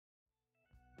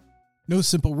No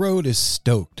Simple Road is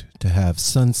stoked to have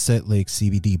Sunset Lake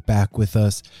CBD back with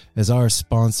us as our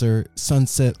sponsor.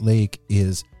 Sunset Lake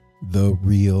is the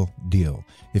real deal.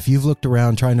 If you've looked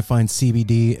around trying to find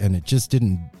CBD and it just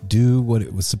didn't do what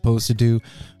it was supposed to do,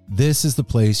 this is the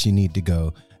place you need to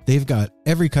go. They've got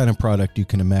every kind of product you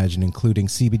can imagine, including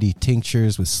CBD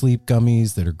tinctures with sleep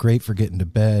gummies that are great for getting to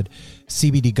bed,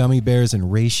 CBD gummy bears and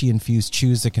reishi-infused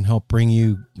chews that can help bring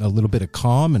you a little bit of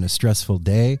calm in a stressful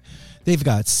day. They've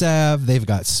got salve. They've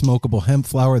got smokable hemp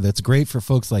flower that's great for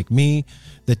folks like me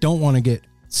that don't want to get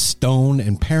stoned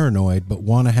and paranoid but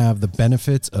want to have the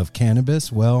benefits of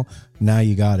cannabis. Well, now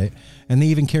you got it. And they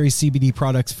even carry CBD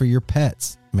products for your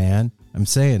pets, man. I'm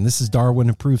saying this is Darwin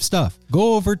approved stuff.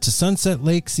 Go over to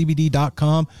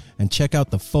sunsetlakecbd.com and check out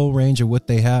the full range of what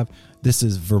they have. This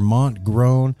is Vermont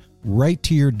grown, right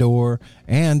to your door,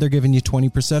 and they're giving you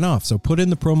 20% off. So put in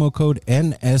the promo code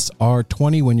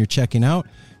NSR20 when you're checking out.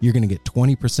 You're going to get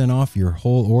 20% off your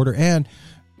whole order. And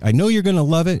I know you're going to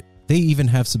love it. They even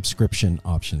have subscription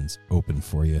options open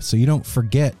for you, so you don't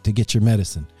forget to get your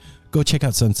medicine. Go check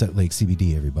out Sunset Lake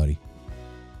CBD, everybody.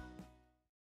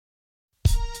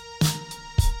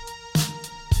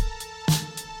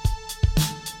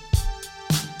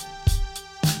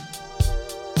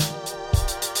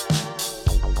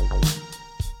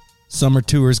 Summer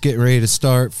tours getting ready to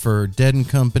start for Dead and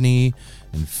Company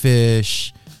and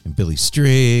Fish and Billy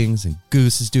Strings, and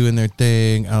Goose is doing their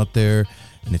thing out there.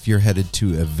 And if you're headed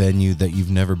to a venue that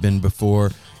you've never been before,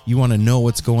 you want to know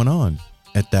what's going on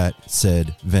at that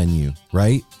said venue,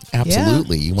 right?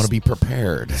 Absolutely. Yeah. You want to be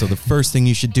prepared. So the first thing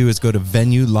you should do is go to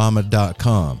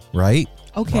venuelama.com, right?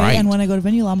 Okay, right. And when I go to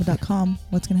venuelama.com,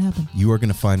 what's going to happen? You are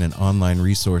going to find an online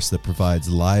resource that provides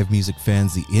live music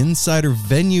fans the insider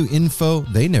venue info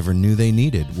they never knew they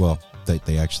needed. Well, that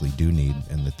they actually do need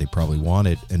and that they probably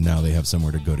wanted, and now they have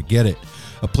somewhere to go to get it.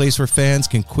 A place where fans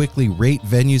can quickly rate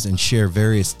venues and share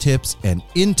various tips and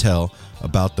intel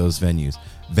about those venues.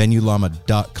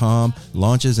 VenueLlama.com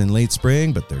launches in late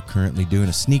spring, but they're currently doing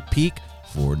a sneak peek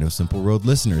for No Simple Road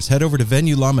listeners. Head over to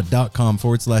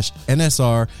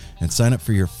VenueLlama.com/NSR and sign up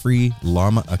for your free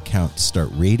Llama account. Start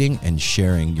rating and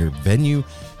sharing your venue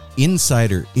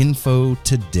insider info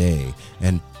today.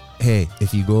 And hey,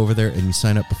 if you go over there and you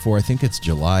sign up before, I think it's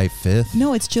July 5th.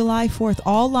 No, it's July 4th.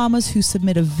 All llamas who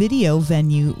submit a video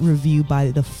venue review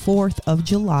by the 4th of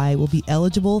July will be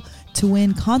eligible to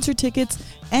win concert tickets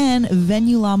and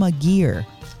Venue Llama gear.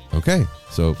 Okay,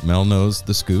 so Mel knows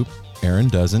the scoop, Aaron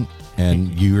doesn't,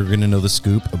 and you're going to know the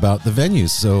scoop about the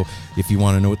venues. So if you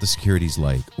want to know what the security's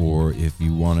like, or if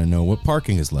you want to know what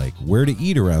parking is like, where to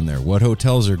eat around there, what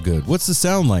hotels are good, what's the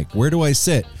sound like, where do I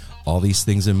sit? All these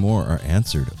things and more are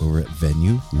answered over at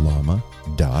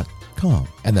VenueLlama.com.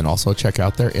 And then also check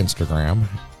out their Instagram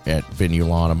at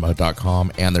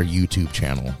VenueLlama.com and their YouTube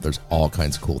channel. There's all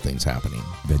kinds of cool things happening.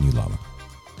 Venue Llama.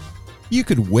 You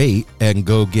could wait and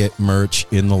go get merch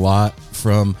in the lot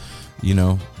from,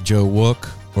 Joe Wook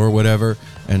or whatever,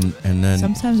 and then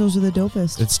sometimes those are the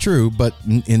dopest. It's true, but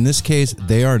in this case,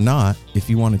 they are not. If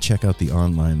you want to check out the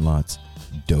online lots,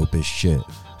 dopest shit.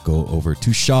 Go over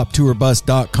to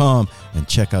shoptourbus.com and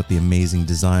check out the amazing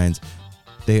designs.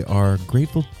 They are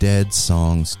Grateful Dead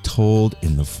songs told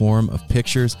in the form of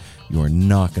pictures. You are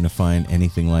not going to find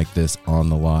anything like this on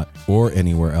the lot or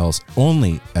anywhere else,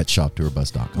 only at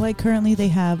shoptourbus.com. Like currently they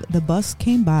have The Bus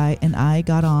Came By and I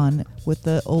Got On with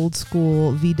the old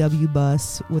school VW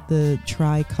bus with the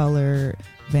tricolor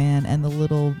van and the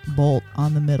little bolt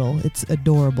on the middle. It's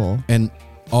adorable. And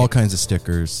all kinds of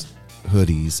stickers,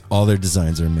 hoodies, all their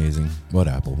designs are amazing. What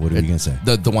Apple? What are you going to say?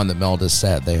 The one that Mel just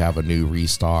said, they have a new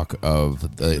restock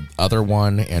of the other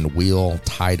one and wheel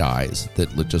tie-dyes that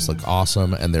just look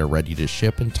awesome, and they're ready to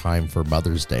ship in time for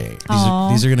Mother's Day.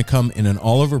 These are going to come in an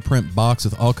all-over print box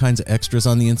with all kinds of extras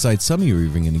on the inside. Some of you are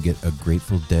even going to get a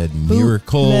Grateful Dead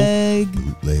Miracle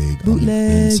bootleg on the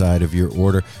inside of your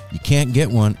order. You can't get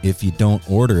one if you don't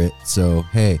order it. So,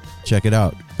 hey, check it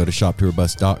out. Go to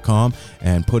shoptourbus.com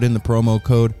and put in the promo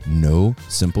code No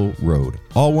Simple Road.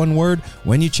 All one word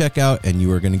when you check out, and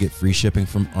you are going to get free shipping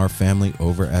from our family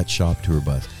over at Shop Tour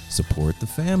Bus. Support the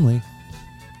family.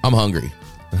 I'm hungry.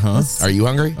 Huh? Are you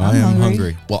hungry? I am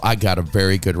hungry. Well, I got a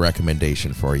very good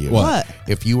recommendation for you. What?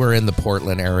 If you are in the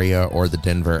Portland area or the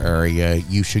Denver area,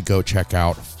 you should go check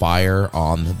out Fire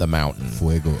on the Mountain.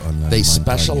 Fuego on la They montaña.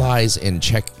 specialize in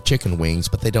chicken wings,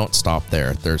 but they don't stop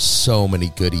there. There's so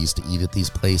many goodies to eat at these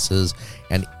places,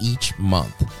 and each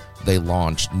month they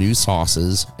launch new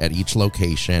sauces at each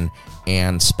location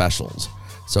and specials.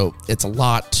 So it's a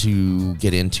lot to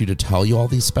get into to tell you all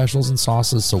these specials and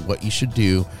sauces. So what you should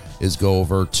do is go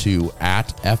over to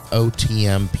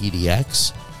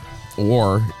 @FOTMPDX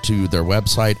or to their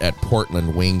website at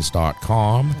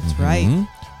portlandwings.com. That's right.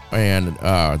 And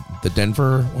the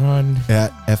Denver one?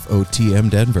 At FOTM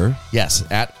Denver. Yes,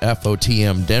 at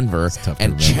FOTM Denver.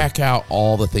 And check out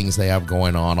all the things they have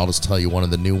going on. I'll just tell you one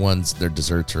of the new ones. Their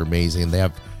desserts are amazing. They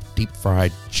have deep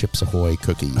fried Chips Ahoy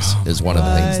cookies is one of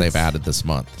the things they've added this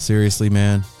month. Seriously,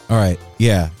 man. All right.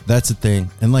 Yeah, that's the thing.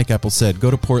 And like Apple said,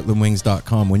 go to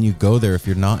portlandwings.com. When you go there, if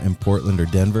you're not in Portland or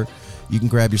Denver, you can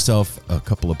grab yourself a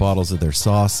couple of bottles of their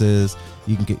sauces.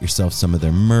 You can get yourself some of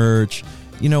their merch.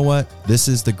 You know what? This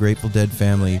is the Grateful Dead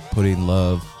family putting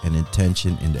love and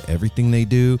intention into everything they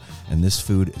do. And this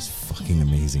food is fucking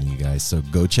amazing, you guys. So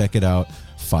go check it out.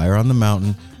 Fire on the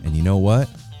Mountain. And you know what?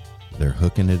 They're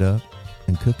hooking it up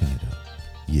and cooking it up.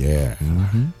 Yeah.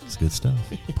 Mm-hmm. It's good stuff.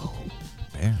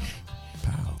 Bam.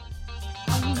 Pow.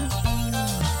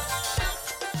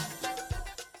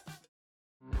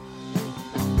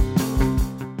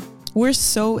 We're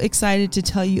so excited to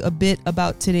tell you a bit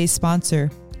about today's sponsor,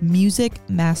 Music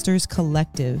Masters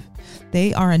Collective.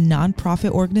 They are a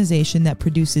nonprofit organization that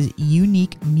produces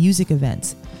unique music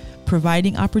events,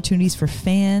 providing opportunities for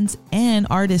fans and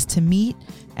artists to meet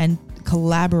and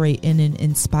collaborate in an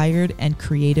inspired and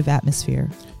creative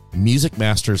atmosphere. Music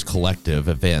Masters Collective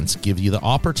events give you the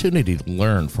opportunity to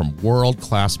learn from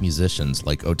world-class musicians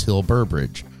like Otil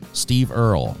Burbridge, Steve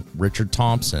Earle, Richard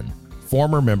Thompson,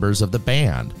 former members of the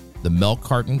band, the Milk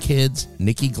Carton Kids,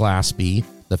 Nikki Glaspie,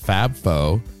 the Fab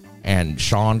Four, and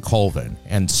Sean Colvin,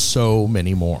 and so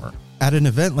many more. At an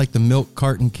event like the Milk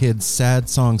Carton Kids Sad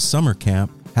Song Summer Camp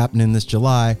happening this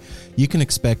July, you can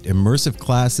expect immersive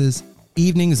classes,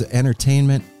 evenings of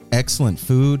entertainment, excellent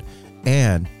food,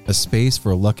 and a space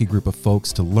for a lucky group of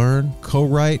folks to learn,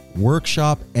 co-write,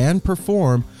 workshop, and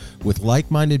perform with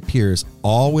like-minded peers,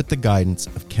 all with the guidance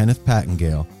of Kenneth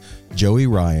Pattengale, Joey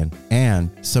Ryan, and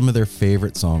some of their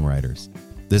favorite songwriters.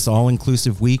 This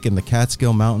all-inclusive week in the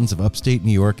Catskill Mountains of upstate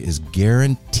New York is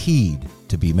guaranteed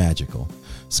to be magical.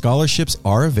 Scholarships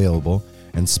are available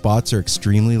and spots are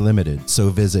extremely limited, so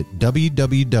visit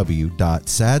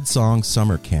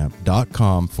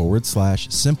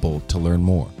www.sadsongsummercamp.com/simple to learn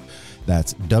more.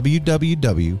 That's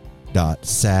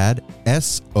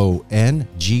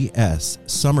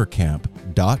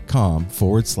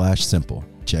www.sadsongsummercamp.com/simple.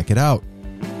 Check it out.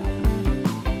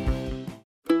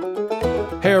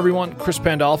 Hey everyone, Chris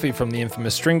Pandolfi from the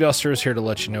infamous String Dusters here to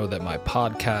let you know that my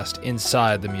podcast,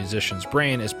 Inside the Musician's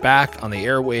Brain, is back on the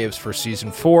airwaves for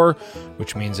Season 4,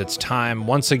 which means it's time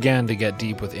once again to get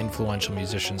deep with influential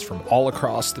musicians from all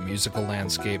across the musical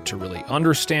landscape to really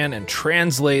understand and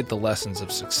translate the lessons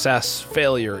of success,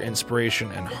 failure, inspiration,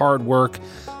 and hard work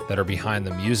that are behind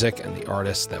the music and the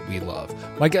artists that we love.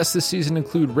 My guests this season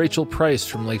include Rachel Price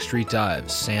from Lake Street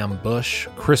Dives, Sam Bush,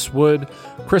 Chris Wood,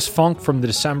 Chris Funk from The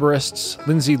Decemberists,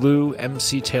 Lindsay Liu,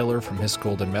 MC Taylor from His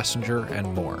Golden Messenger,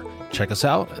 and more. Check us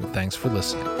out, and thanks for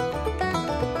listening.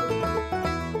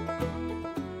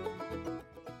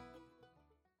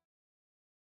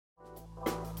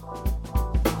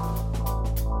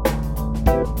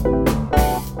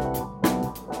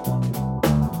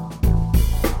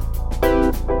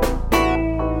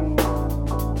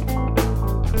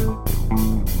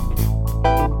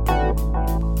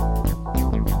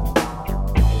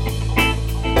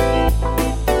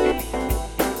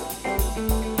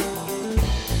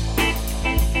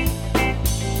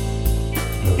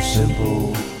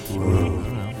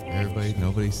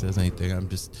 Says anything, I'm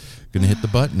just gonna hit the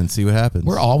button and see what happens.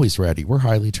 We're always ready. We're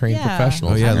highly trained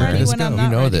professionals. Oh yeah, look at us go. You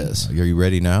know this. Are you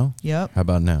ready now? Yep. How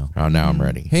about now? Oh, now I'm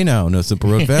ready. Hey now, No Simple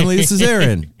Road family. This is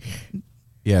Aaron.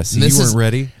 Yeah, see, you weren't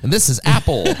ready. And this is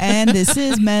Apple. And this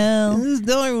is Mel. This is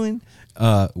Darwin.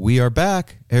 We are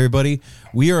back, everybody.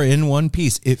 We are in one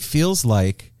piece. It feels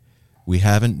like we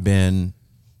haven't been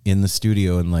in the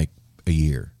studio in like a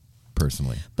year.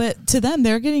 Personally, but to them,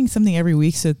 they're getting something every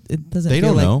week, so it doesn't. They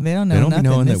feel don't know. Like, they don't know. They don't nothing. be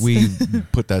knowing that we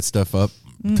put that stuff up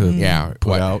to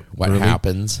put out. What early.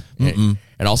 happens,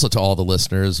 and also to all the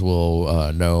listeners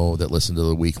will know that listen to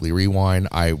the weekly rewind.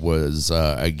 I was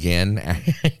again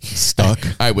stuck.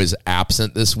 I was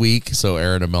absent this week, so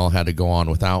Aaron and Mel had to go on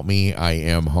without me. I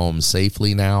am home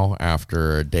safely now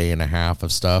after a day and a half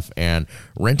of stuff and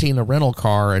renting a rental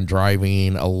car and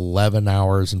driving 11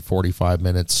 hours and 45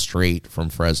 minutes straight from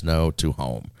Fresno to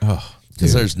home. Oh,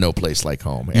 because there's no place like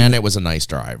home, and it was a nice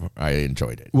drive. I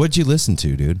enjoyed it. What'd you listen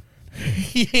to, dude?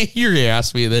 You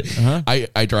asked me that.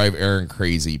 I drive Aaron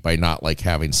crazy by not like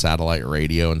having satellite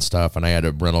radio and stuff, and I had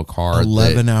a rental car.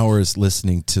 11 hours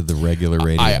listening to the regular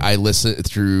radio. I listened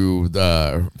through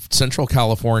the Central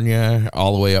California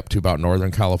all the way up to about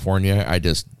Northern California. I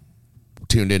just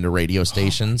tuned into radio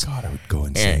stations. God, I would go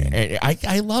insane. And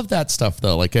I love that stuff,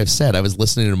 though. Like I've said, I was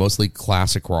listening to mostly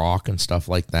classic rock and stuff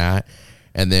like that.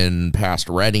 And then past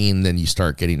Reading, then you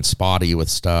start getting spotty with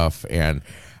stuff. And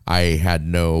I had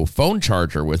no phone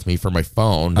charger with me for my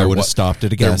phone. I would have stopped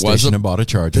at a gas station and bought a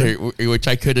charger. Which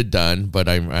I could have done, but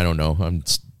I don't know. I'm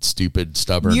stupid,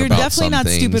 stubborn. You're about definitely some not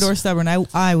things. stupid or stubborn.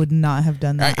 I would not have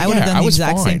done that. I would have done the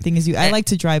exact same thing as you. I like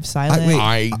to drive silent.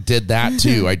 I did that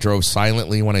too. I drove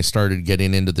silently when I started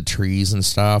getting into the trees and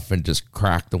stuff, and just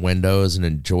cracked the windows and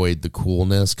enjoyed the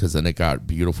coolness, because then it got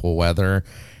beautiful weather.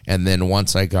 And then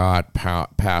once I got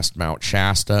past Mount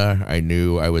Shasta, I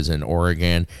knew I was in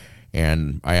Oregon.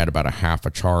 And I had about a half a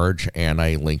charge, and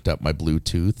I linked up my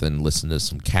Bluetooth and listened to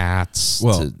some cats.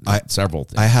 Well, several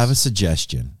things. I have a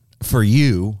suggestion for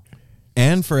you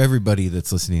and for everybody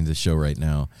that's listening to the show right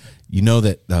now. You know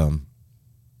that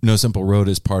No Simple Road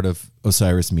is part of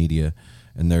Osiris Media,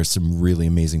 and there's some really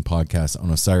amazing podcasts on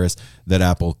Osiris that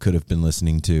Apple could have been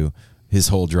listening to his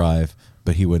whole drive,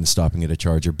 but he wasn't stopping at a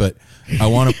charger. But I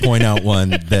want to point out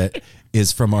one that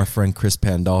is from our friend Chris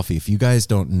Pandolfi. If you guys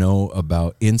don't know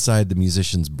about Inside the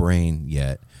Musician's Brain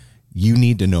yet, you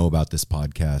need to know about this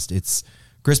podcast. It's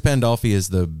Chris Pandolfi is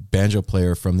the banjo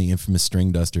player from the infamous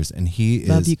String Dusters, and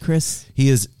Love you, Chris. He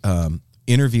is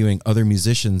interviewing other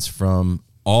musicians from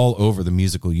all over the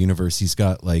musical universe. He's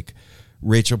got like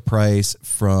Rachel Price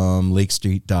from Lake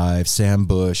Street Dive, Sam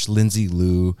Bush, Lindsay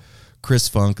Liu, Chris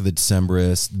Funk, the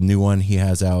Decemberists. The new one he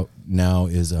has out now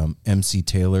is MC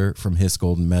Taylor from His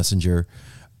Golden Messenger.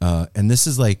 And this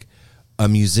is like a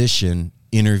musician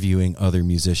interviewing other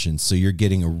musicians. So you're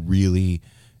getting a really...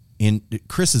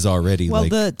 Chris is already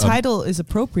the title is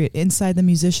appropriate. Inside the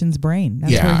Musician's Brain.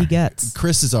 That's where he gets.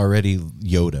 Chris is already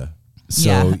Yoda.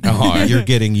 So you're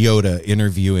getting Yoda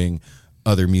interviewing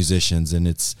other musicians, and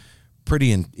it's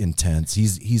pretty intense.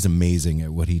 He's amazing at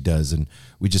what he does, and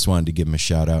we just wanted to give him a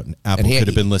shout out. And Apple could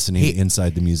have been listening to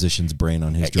Inside the Musician's Brain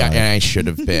on his drive. And I should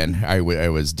have been. I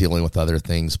was dealing with other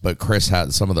things, but Chris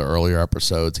had some of the earlier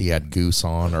episodes. He had Goose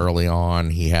on early on.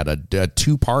 He had a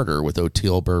two-parter with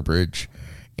O'Teal Burbridge.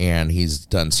 And he's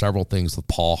done several things with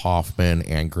Paul Hoffman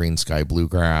and Green Sky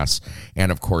Bluegrass,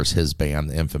 and of course his band,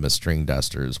 the infamous String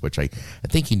Dusters, which I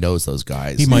think he knows those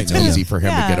guys. He might know. It's easy for him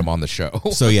to get him on the show.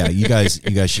 So yeah, you guys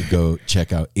should go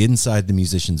check out Inside the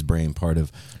Musician's Brain, part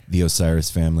of the Osiris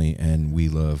family, and we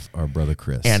love our brother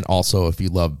Chris. And also, if you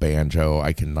love banjo,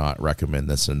 I cannot recommend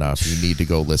this enough. You need to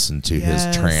go listen to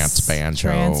his Trance Banjo.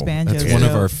 Trance Banjo. That's one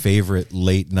of our favorite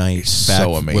late night.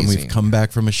 So amazing. When we've come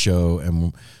back from a show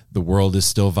and the world is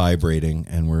still vibrating,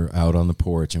 and we're out on the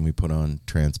porch, and we put on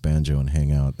Trance Banjo and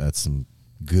hang out. That's some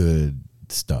good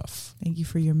stuff. Thank you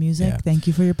for your music. Yeah. Thank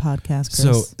you for your podcast, Chris.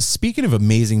 So, speaking of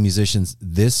amazing musicians,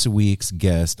 this week's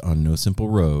guest on No Simple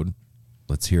Road,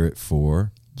 let's hear it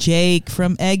for Jake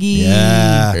from Eggy.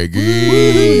 Yeah, Eggy.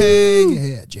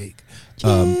 Yeah, Jake.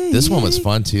 This one was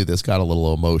fun too. This got a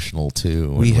little emotional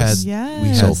too. We had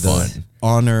so fun. The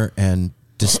honor and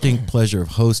distinct pleasure of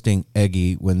hosting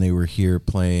Eggy when they were here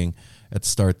playing at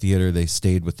Star Theater. They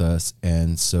stayed with us,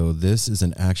 and so this is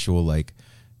an actual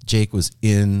Jake was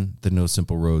in the No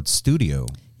Simple Road studio.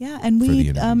 Yeah, and we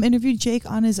interviewed Jake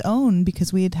on his own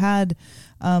because we had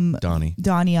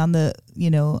Donnie on the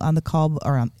on the call,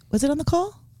 or was it on the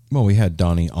call? Well, we had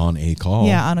Donnie on a call.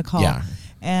 Yeah, on a call. Yeah.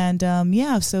 And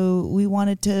so we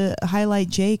wanted to highlight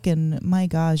Jake, and my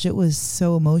gosh, it was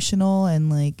so emotional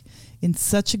and in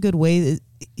such a good way.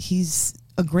 He's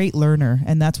a great learner,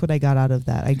 and that's what I got out of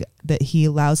that. That he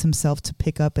allows himself to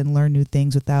pick up and learn new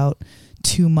things without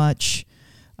too much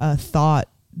thought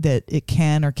that it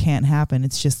can or can't happen.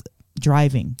 It's just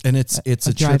driving. And it's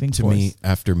a trip to me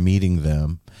after meeting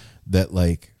them that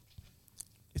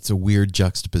it's a weird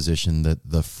juxtaposition that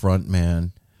the front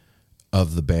man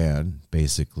of the band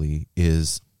basically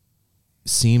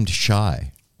seemed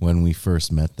shy when we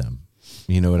first met them.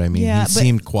 You know what I mean? Yeah, he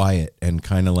seemed quiet and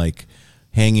kind of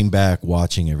hanging back,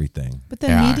 watching everything. But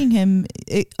then meeting him,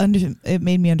 it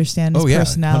made me understand his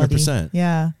personality. 100%.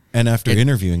 Yeah. And after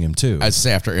interviewing him too. I'd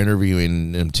say after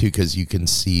interviewing him too, because you can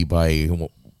see by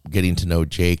getting to know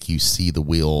Jake, you see the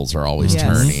wheels are always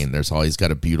turning. There's always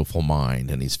got a beautiful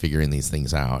mind, and he's figuring these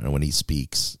things out. And when he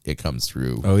speaks, it comes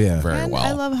through. Very well.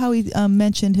 I love how he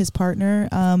mentioned his partner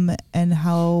and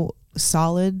how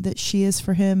solid that she is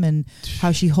for him, and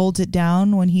how she holds it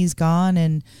down when he's gone,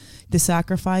 and the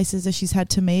sacrifices that she's had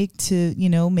to make to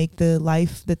make the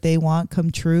life that they want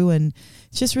come true. And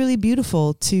it's just really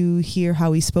beautiful to hear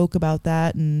how he spoke about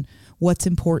that and what's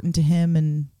important to him.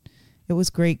 And it was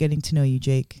great getting to know you,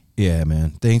 Jake. Yeah,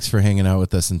 man. Thanks for hanging out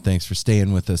with us, and thanks for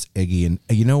staying with us, Eggy. And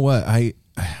you know what? I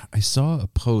saw a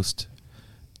post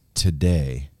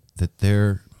today that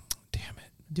they're, damn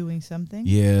it, Doing something?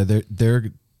 yeah,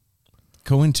 they're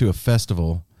going to a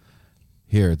festival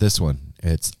here. This one,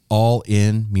 it's All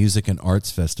In Music and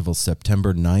Arts Festival,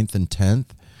 September 9th and 10th,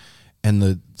 and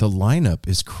the lineup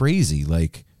is crazy.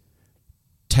 Like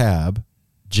Tab,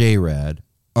 J-Rad,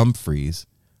 Umphreys,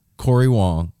 Corey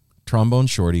Wong, Trombone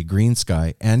Shorty, Green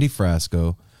Sky, Andy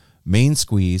Frasco, Main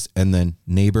Squeeze, and then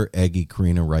Neighbor, Eggy,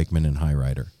 Karina Reichman, and High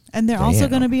Rider. And they're also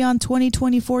going to be on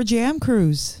 2024 Jam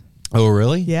Cruise. Oh,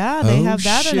 really? Yeah, they have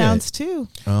that shit. announced too.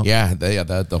 Oh. Yeah,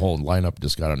 the whole lineup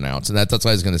just got announced. And that's what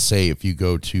I was going to say. If you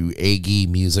go to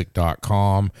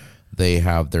eggymusic.com, they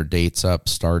have their dates up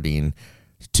starting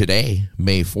today,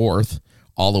 May 4th,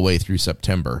 all the way through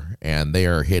September. And they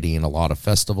are hitting a lot of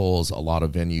festivals, a lot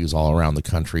of venues all around the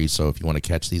country. So if you want to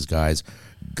catch these guys,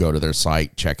 go to their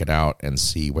site, check it out, and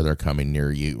see where they're coming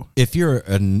near you. If you're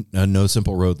a No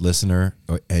Simple Road listener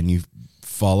and you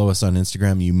follow us on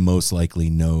Instagram, you most likely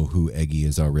know who Eggy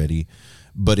is already.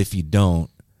 But if you don't,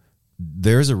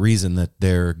 there's a reason that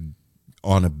they're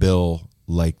on a bill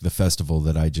like the festival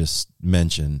that I just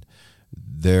mentioned.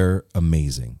 They're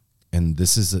amazing. And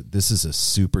this is a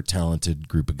super talented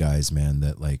group of guys, man,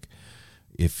 that like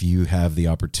if you have the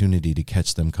opportunity to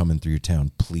catch them coming through your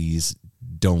town, please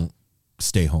don't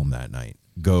stay home that night.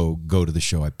 Go to the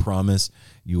show. I promise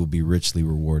you will be richly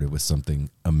rewarded with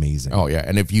something amazing. Oh yeah,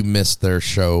 and if you missed their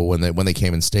show when they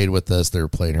came and stayed with us, they were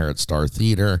playing here at Star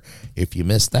Theater. If you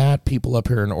missed that, people up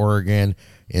here in Oregon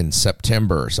in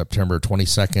September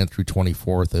 22nd through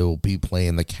 24th, they will be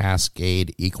playing the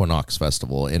Cascade Equinox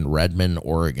Festival in Redmond,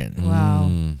 Oregon. Wow.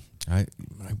 I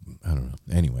don't know.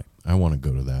 Anyway, I want to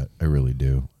go to that. I really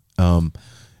do.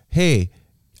 Hey,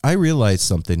 I realized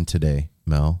something today,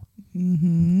 Mel.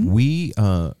 Mm-hmm. We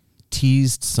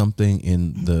teased something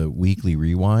in the weekly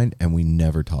rewind, and we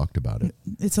never talked about it.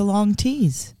 It's a long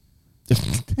tease.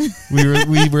 we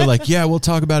were like, yeah, we'll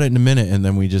talk about it in a minute, and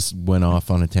then we just went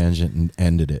off on a tangent and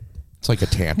ended it. It's like a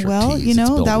tantric Well, tease. you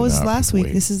know, It's that was building up. last week.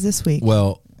 Wait. This is this week.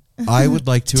 Well, I would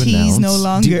like to Tease announce. no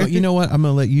longer. You know what? I'm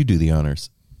going to let you do the honors.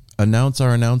 Announce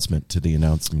our announcement to the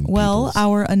announcement. Well, peoples.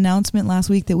 our announcement last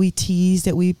week that we teased,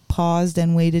 that we paused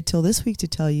and waited till this week to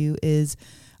tell you is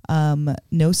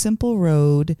No Simple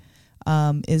Road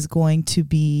is going to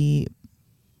be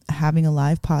having a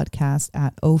live podcast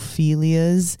at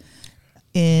Ophelia's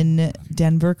in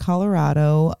Denver,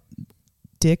 Colorado,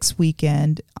 Dick's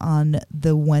Weekend on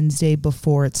the Wednesday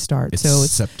before it starts. so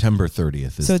it's September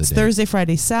 30th. So it's the date. Thursday,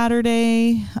 Friday,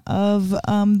 Saturday of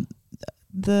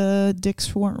the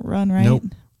Dick's run, right? Nope.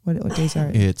 What days are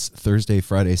it? It's Thursday,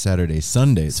 Friday, Saturday,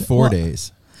 Sunday. It's 4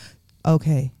 days.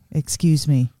 Okay, excuse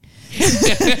me.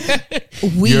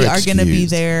 We You're are going to be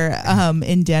excused. there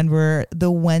in Denver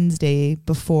the Wednesday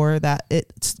before that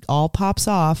it all pops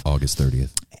off, August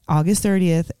 30th. August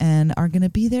 30th, and are going to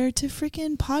be there to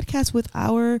freaking podcast with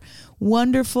our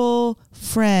wonderful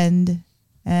friend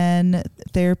and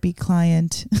therapy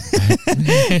client,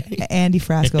 Andy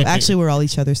Frasco. Actually, we're all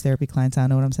each other's therapy clients. I don't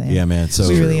know what I'm saying. Yeah, man. So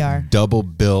we really are. Double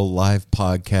bill live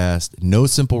podcast, No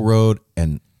Simple Road,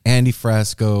 and Andy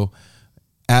Frasco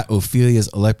at Ophelia's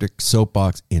Electric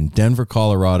Soapbox in Denver,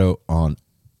 Colorado on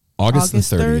August the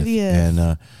 30th.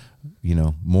 And,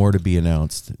 more to be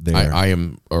announced there. I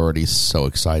am already so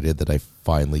excited that I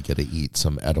finally get to eat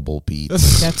some edible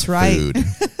beets. That's right. Food.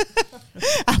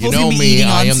 Apple's You know gonna be me, eating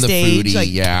I on am stage, the foodie.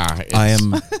 like- Yeah,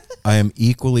 I am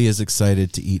equally as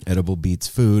excited to eat Edible Beats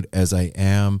food as I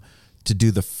am to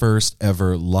do the first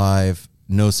ever live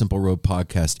No Simple Road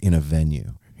podcast in a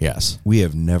venue. yes. We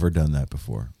have never done that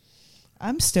before.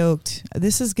 I'm stoked.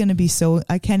 This is going to be so,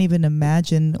 I can't even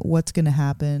imagine what's going to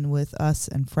happen with us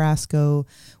and Frasco.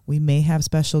 We may have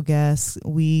special guests.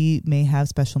 We may have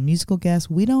special musical guests.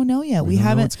 We don't know yet. We don't know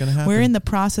haven't. what's gonna happen. We're in the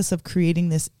process of creating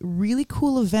this really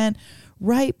cool event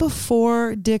right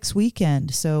before Dick's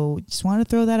Weekend. So just want to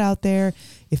throw that out there.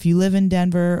 If you live in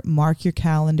Denver, mark your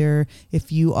calendar.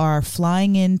 If you are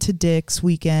flying into Dick's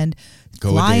Weekend,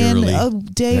 Go fly a day in early. a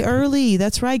day early.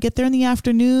 That's right. Get there in the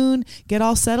afternoon, get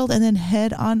all settled, and then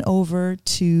head on over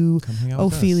to Come hang out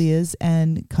with us. Ophelia's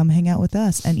and come hang out with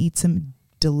us and eat some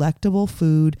delectable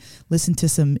food, listen to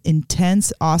some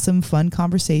intense, awesome, fun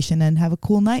conversation, and have a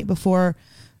cool night before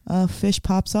Fish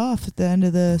pops off at the end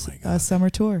of the summer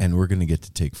tour. And we're going to get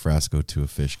to take Frasco to a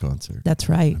Fish concert. That's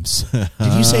right.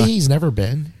 Did you say he's never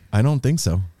been? I don't think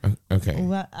so. Okay.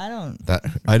 Well, I don't. That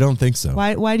I don't think so.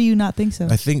 Why do you not think so?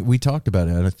 I think we talked about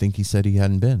it, and I think he said he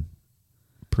hadn't been.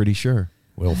 Pretty sure.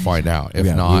 we'll find out. If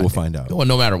Yeah, not, we will find out. Well,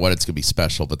 no matter what, it's gonna be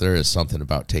special. But there is something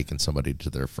about taking somebody to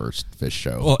their first Fish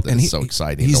show. Well, That's so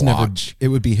exciting to watch. It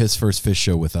would be his first Fish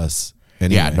show with us.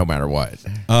 Anyway. Yeah, no matter what.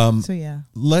 So yeah.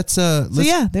 Let's So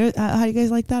yeah, there. How do you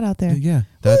guys like that out there? yeah,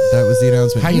 that was the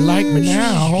announcement. How you like me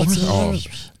now?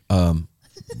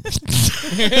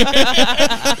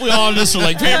 We all just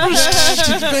like papers.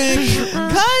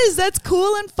 Guys, that's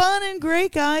cool and fun and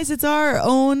great, guys. It's our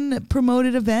own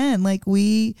promoted event. Like,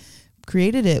 we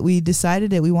created it. We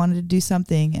decided it. We wanted to do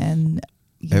something, and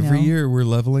every year we're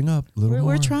leveling up a little more.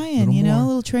 We're trying,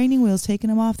 little training wheels, taking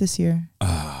them off this year.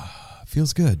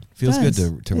 Feels good. Feels good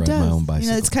to ride my own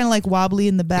bicycle. It's kind of like wobbly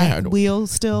in the back wheel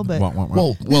still, but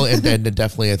well, and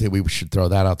definitely, I think we should throw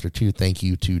that out there too. Thank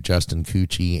you to Justin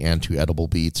Cucci and to Edible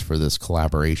Beats for this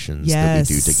collaborations that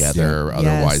we do together. Yeah.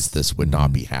 Otherwise, this would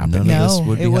not be happening. It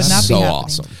would not be so happening.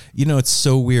 Awesome. It's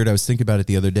so weird. I was thinking about it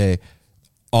the other day.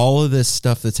 All of this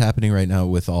stuff that's happening right now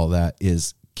with all that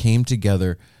came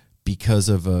together because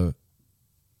of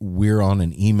we're on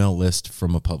an email list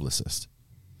from a publicist.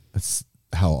 That's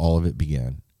how all of it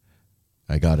began.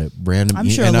 I got a random I'm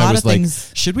sure and a lot I was of like,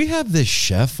 things. should we have this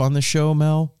chef on the show,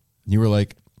 Mel? And you were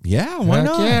like, yeah, why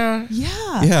not?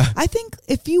 Yeah. I think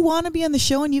if you want to be on the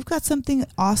show and you've got something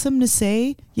awesome to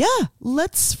say,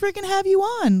 let's freaking have you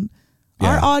on.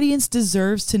 Yeah. Our audience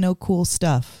deserves to know cool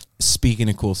stuff. Speaking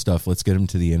of cool stuff, let's get them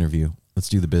to the interview. Let's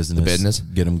do the business.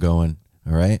 Get them going.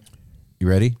 All right. You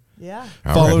ready? Yeah.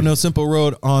 Follow No Simple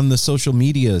Road on the social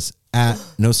medias at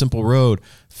No Simple Road,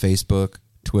 Facebook,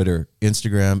 Twitter,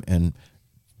 Instagram, and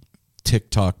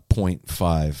TikTok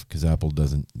 0.5, because Apple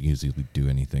doesn't usually do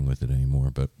anything with it anymore,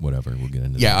 but whatever, we'll get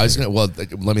into that. I was gonna. Well,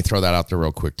 let me throw that out there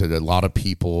real quick. A lot of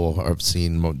people have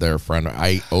seen their friend.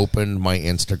 I opened my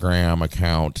Instagram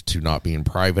account to not being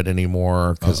private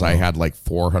anymore because I had like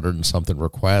 400 and something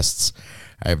requests.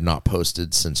 I have not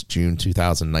posted since June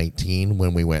 2019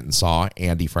 when we went and saw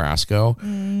Andy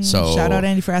Frasco. So shout out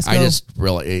Andy Frasco. I just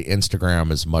really,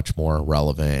 Instagram is much more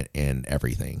relevant in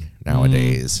everything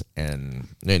nowadays. And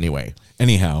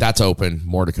anyhow, that's open.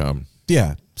 More to come.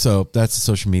 Yeah. So that's the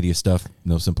social media stuff.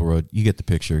 No Simple Road. You get the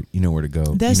picture. You know where to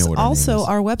go. That's you know what also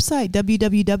our website,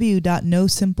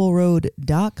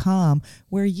 www.nosimpleroad.com,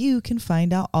 where you can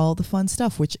find out all the fun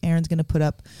stuff, which Aaron's going to put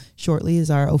up shortly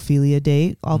is our Ophelia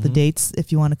date. All the dates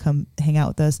if you want to come hang out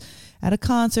with us at a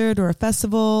concert or a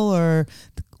festival or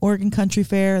the Oregon Country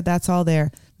Fair. That's all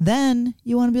there. Then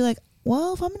you want to be like,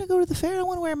 well, if I'm going to go to the fair, I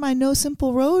want to wear my No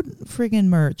Simple Road friggin'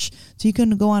 merch. So you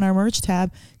can go on our merch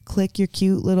tab, click your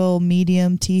cute little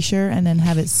medium t-shirt, and then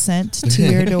have it sent to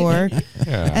your door.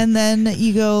 Yeah. And then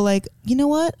you go like, you know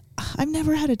what? I've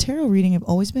never had a tarot reading. I've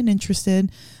always been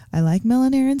interested. I like Mel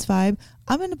and Aaron's vibe.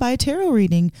 I'm going to buy a tarot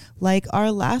reading like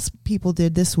our last people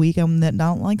did this week. I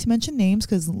don't like to mention names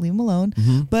because leave them alone.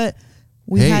 But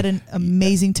we had an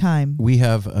amazing time. We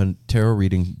have a tarot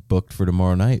reading booked for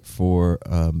tomorrow night for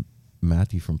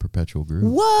Matthew from Perpetual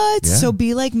Groove. What? Yeah. So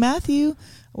be like Matthew.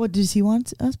 What does he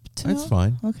want us to know? That's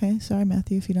fine. Okay, sorry,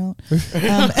 Matthew, if you don't.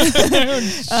 Shout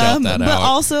that but out.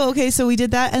 Also, okay, so we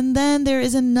did that, and then there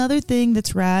is another thing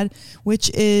that's rad, which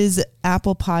is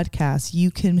Apple Podcasts.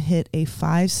 You can hit a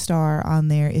 5-star on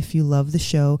there if you love the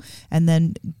show, and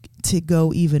then to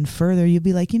go even further, you'll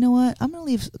be like, you know what? I'm going to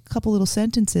leave a couple little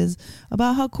sentences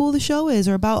about how cool the show is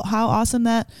or about how awesome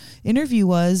that interview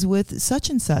was with such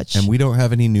and such. And we don't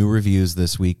have any new reviews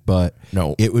this week, but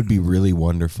no, it would be really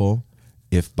wonderful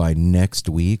if by next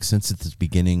week, since it's the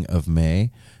beginning of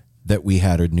May, that we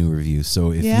had a new review.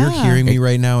 So if you're hearing me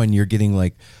right now and you're getting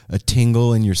like a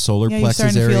tingle in your solar plexus you're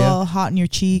starting area, to feel hot in your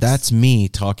cheeks. That's me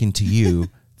talking to you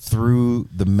through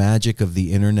the magic of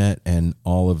the internet and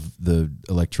all of the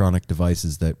electronic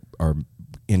devices that are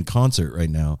in concert right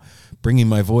now, bringing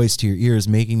my voice to your ears,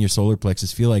 making your solar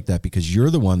plexus feel like that because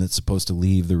you're the one that's supposed to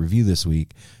leave the review this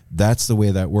week. That's the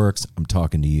way that works. I'm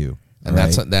talking to you. And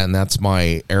that's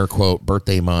my air quote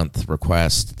birthday month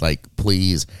request. Like,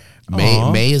 please,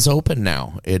 May is open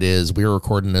now. It is. We're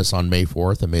recording this on May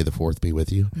 4th, and May the 4th be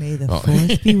with you. May the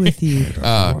 4th be with you.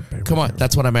 Come on,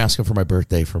 that's what I'm asking for my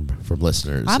birthday from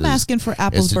listeners. I'm asking for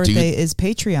Apple's birthday is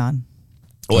Patreon.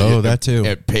 That too.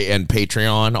 And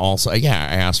Patreon also. Yeah,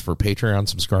 I asked for Patreon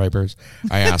subscribers.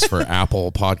 I asked for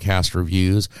Apple podcast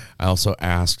reviews. I also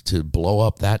asked to blow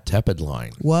up that tepid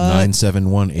line. What?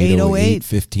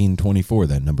 971-808-1524.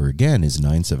 That number again is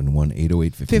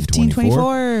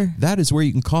 971-808-1524. That is where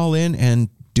you can call in and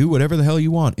do whatever the hell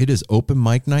you want. It is open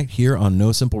mic night here on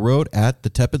No Simple Road at the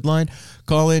Tepid Line.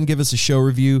 Call in, give us a show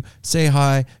review, say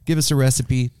hi, give us a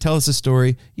recipe, tell us a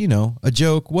story, a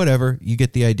joke, whatever. You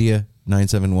get the idea.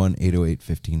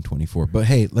 971-808-1524. But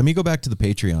hey, let me go back to the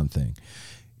Patreon thing.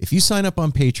 If you sign up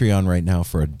on Patreon right now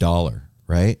for $1,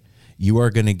 right, you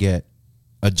are going to get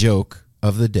a joke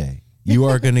of the day. You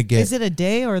are going to get... Is it a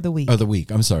day or the week? Of the week.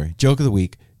 I'm sorry. Joke of the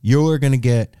week. You are going to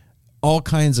get all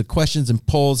kinds of questions and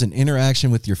polls and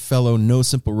interaction with your fellow No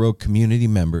Simple Road community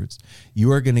members.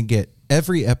 You are going to get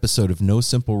every episode of No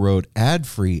Simple Road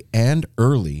ad-free and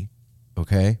early.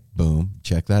 Okay, boom,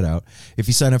 check that out. If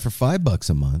you sign up for $5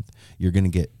 a month, you're going to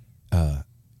get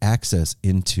access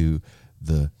into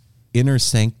the inner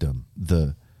sanctum,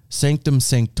 the sanctum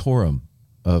sanctorum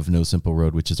of No Simple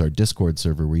Road, which is our Discord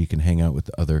server where you can hang out with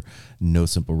the other No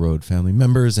Simple Road family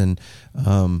members. And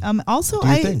also,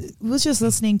 I was just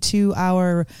listening to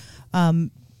our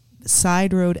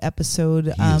Side Road episode.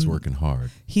 He is working hard.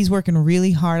 He's working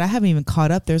really hard. I haven't even caught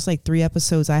up. There's like 3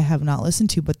 episodes I have not listened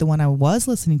to, but the one I was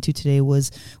listening to today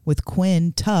was with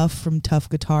Quinn Tuff from Tuff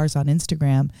Guitars on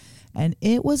Instagram. And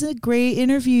it was a great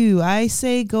interview. I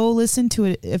say go listen to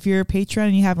it. If you're a Patreon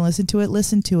and you haven't listened to it,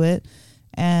 listen to it.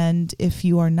 And if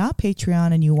you are not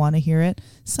Patreon and you want to hear it,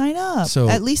 sign up. So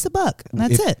at least $1. And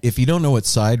that's it. If you don't know what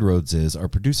Side Roads is, our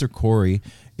producer Corey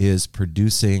is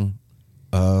producing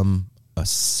a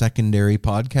secondary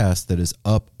podcast that is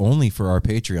up only for our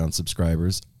Patreon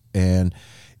subscribers. And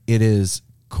it is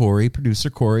Corey, producer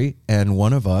Corey, and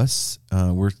one of us.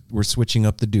 We're switching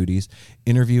up the duties,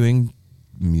 interviewing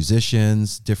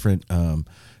musicians, different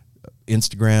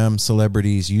Instagram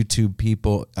celebrities, YouTube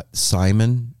people.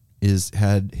 Simon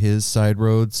had his Side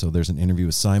Road, so there's an interview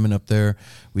with Simon up there.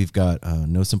 We've got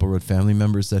No Simple Road family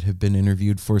members that have been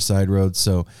interviewed for Side Road.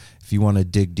 So if you want to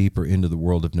dig deeper into the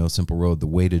world of No Simple Road, the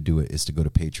way to do it is to go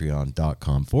to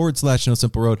patreon.com/No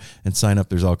Simple Road and sign up.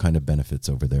 There's all kind of benefits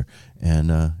over there.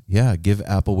 And give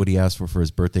Apple what he asked for his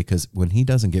birthday, because when he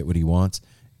doesn't get what he wants,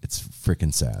 it's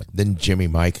freaking sad. Then Jimmy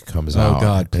Mike comes out. Oh,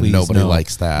 God, please. Nobody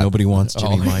likes that. Nobody wants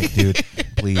Jimmy Mike, dude.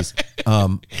 Please.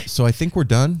 So I think we're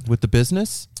done with the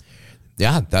business.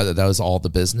 Yeah, that was all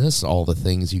the business, all the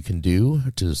things you can do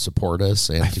to support us.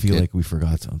 And I feel like we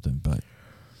forgot something, but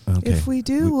okay. If we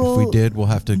do, if we did, we'll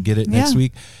have to get it next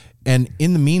week. And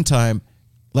in the meantime,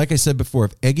 like I said before,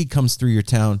 if Eggy comes through your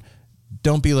town,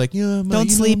 don't be like,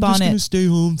 don't sleep on it. I'm just going to stay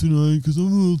home tonight because I'm a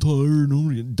little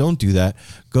tired. Don't do that.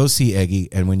 Go see Eggy,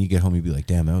 and when you get home, you'll be like,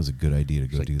 damn, that was a good idea to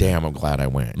go do that. Damn, I'm glad I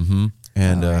went. Mm-hmm.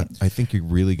 And I think you're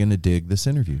really going to dig this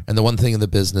interview. And the one thing in the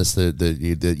business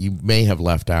that you may have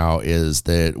left out is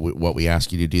that what we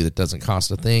ask you to do that doesn't cost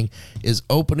a thing is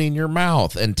opening your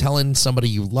mouth and telling somebody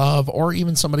you love or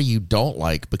even somebody you don't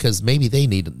like, because maybe they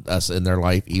need us in their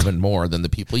life even more than the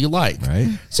people you like.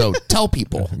 Right. So tell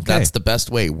people. Okay. That's the best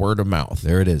way, word of mouth.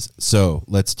 There it is. So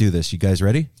let's do this. You guys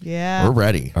ready? Yeah. We're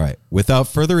ready. All right. Without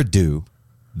further ado,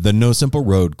 the No Simple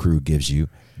Road crew gives you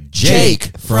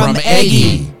Jake from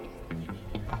Eggy.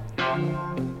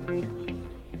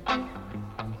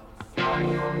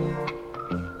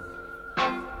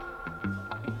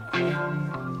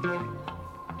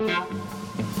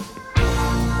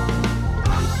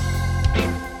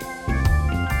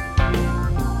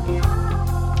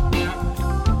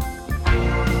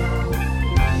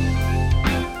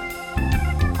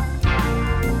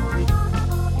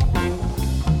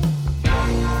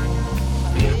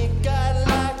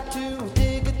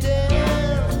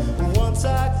 Once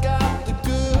I got the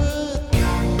good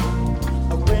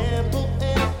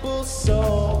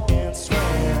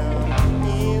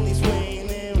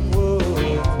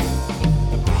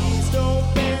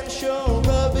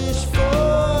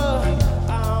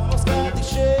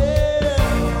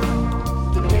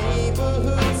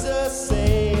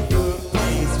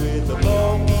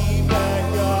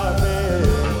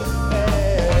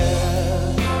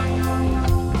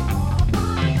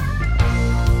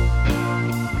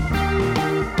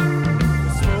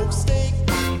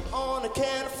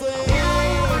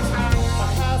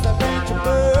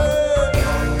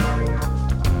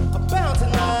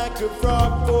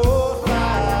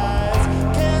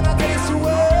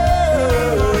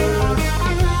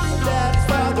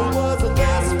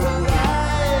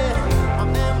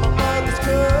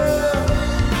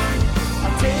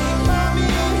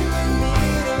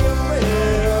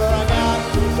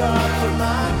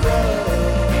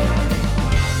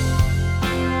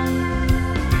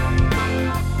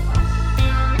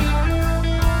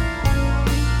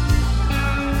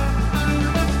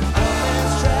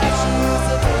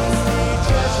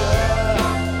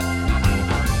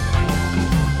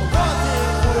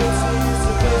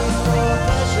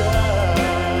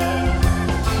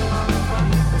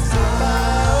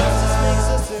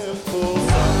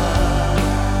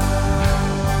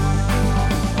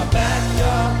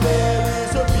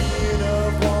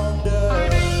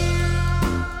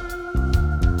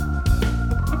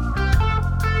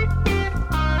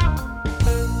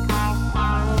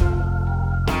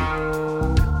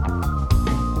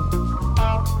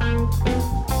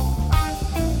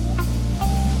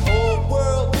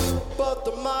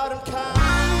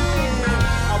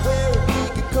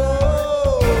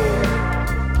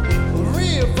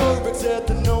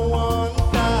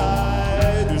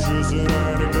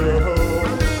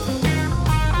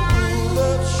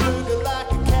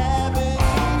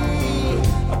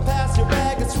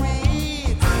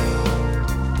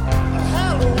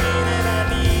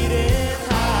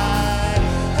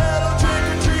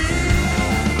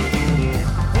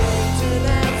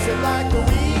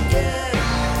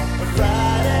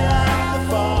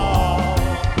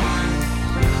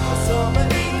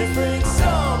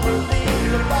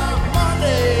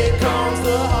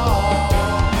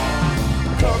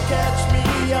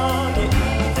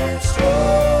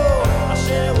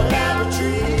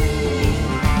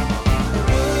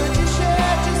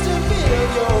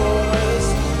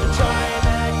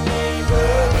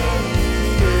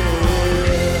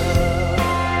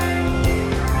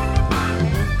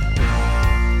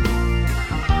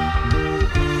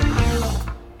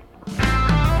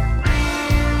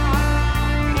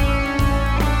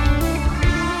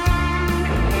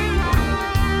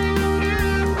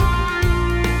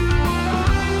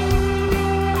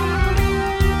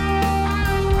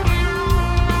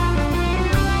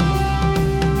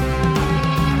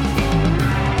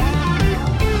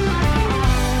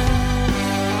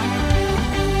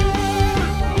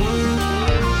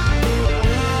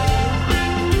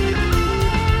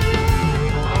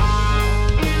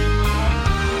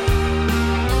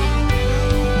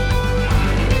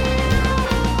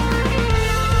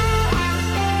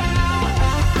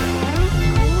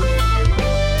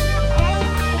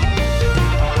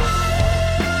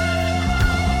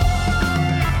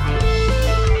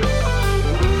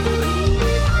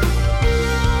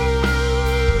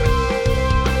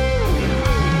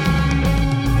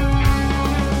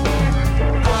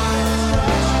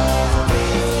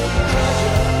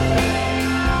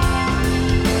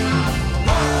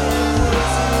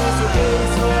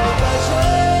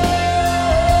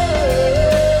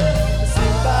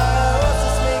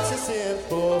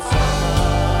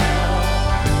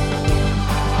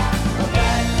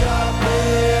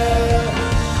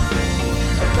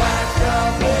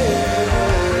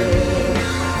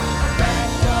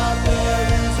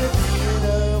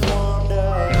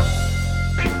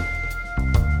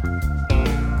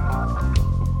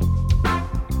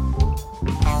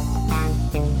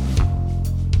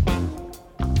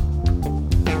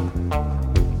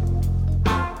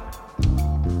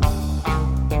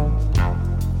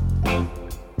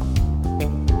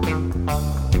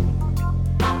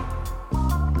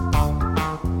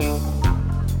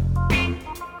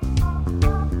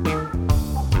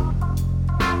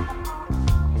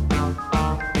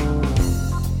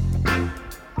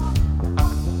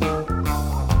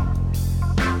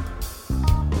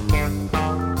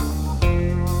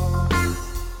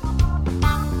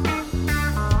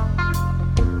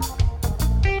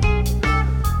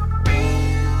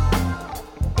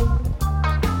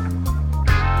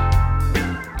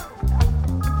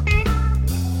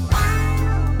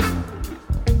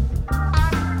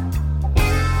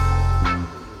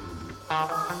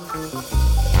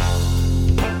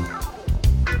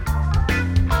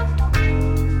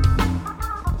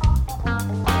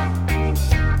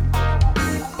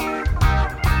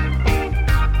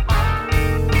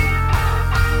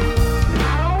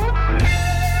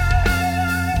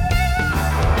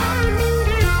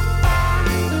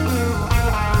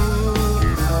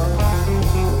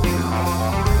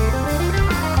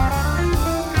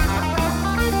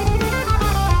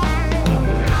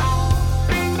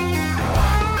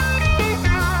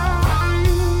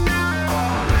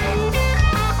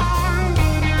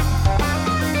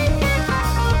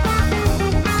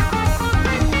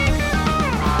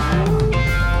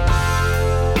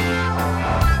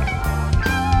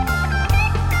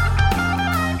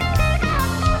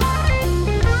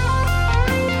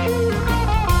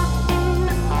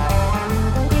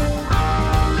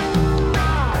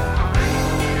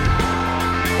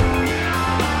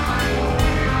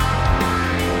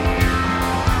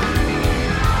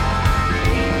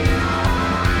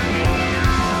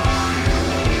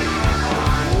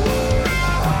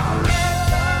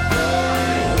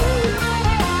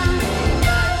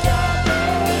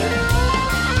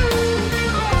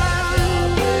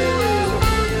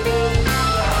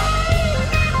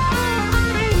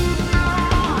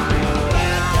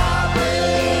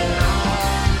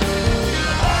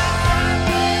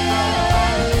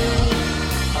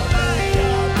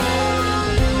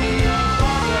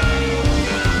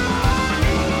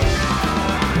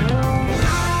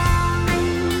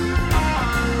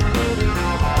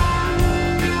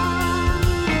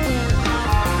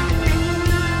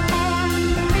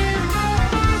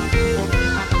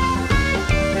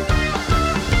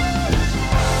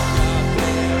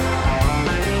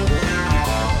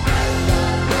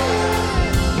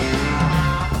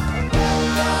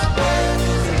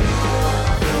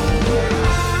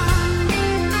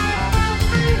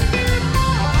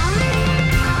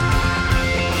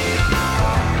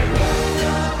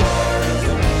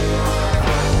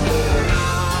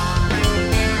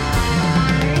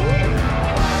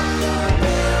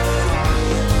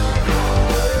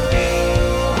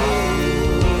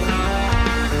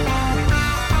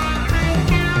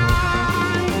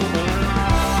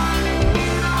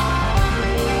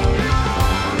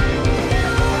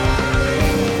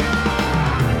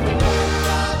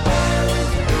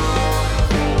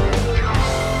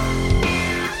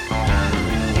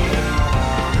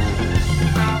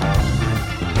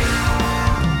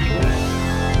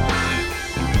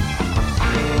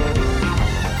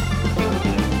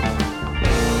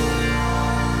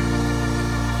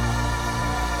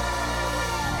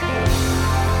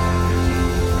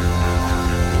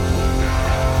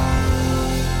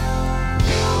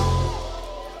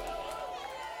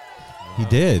He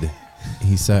did.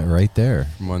 He sat right there.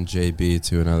 From one JB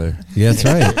to another. Yeah, that's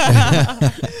right.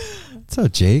 What's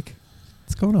up, Jake?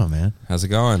 What's going on, man? How's it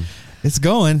going? It's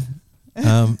going.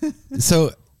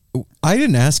 So I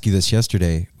didn't ask you this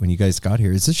yesterday when you guys got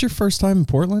here. Is this your first time in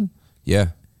Portland? Yeah.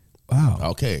 Wow.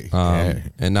 Okay.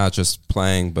 And not just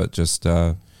playing, but just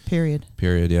Period.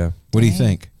 yeah. What do you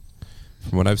think?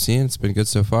 From what I've seen, it's been good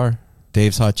so far.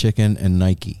 Dave's Hot Chicken and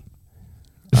Nike.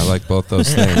 I like both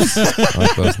those things.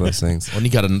 Well, and you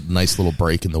got a nice little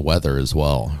break in the weather as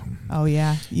well. Oh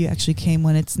yeah, you actually came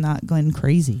when it's not going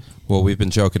crazy. Well, we've been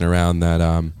joking around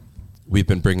that we've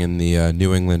been bringing the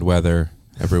New England weather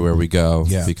everywhere we go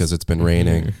because it's been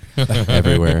raining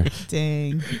everywhere.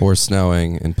 Dang. Or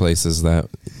snowing in places that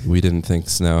we didn't think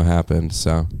snow happened.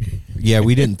 So Yeah,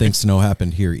 we didn't think snow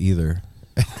happened here either.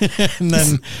 and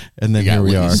then here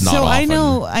we are. So I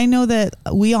know that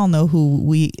we all know who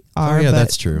we are. Oh, yeah,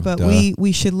 that's true. But Duh.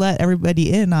 we should let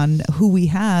everybody in on who we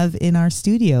have in our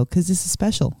studio because this is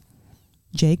special.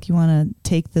 Jake, you want to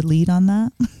take the lead on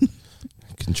that?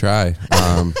 can try.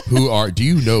 Do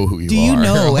you know who you are? Do you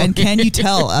know, and can you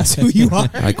tell us who you are?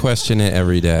 I question it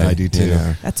every day. I do too. You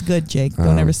know? That's good, Jake.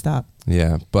 Don't ever stop.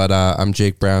 Yeah, but I'm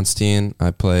Jake Brownstein.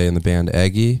 I play in the band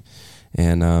Eggy,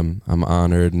 and I'm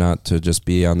honored not to just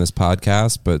be on this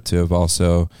podcast, but to have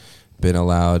also been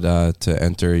allowed to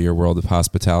enter your world of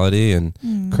hospitality and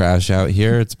crash out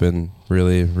here. It's been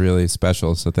really, really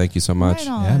special. So thank you so much. Right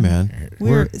on. Yeah, man.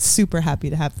 We're super happy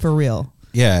to have, for real.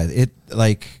 Yeah,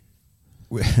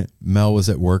 Mel was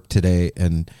at work today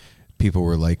and people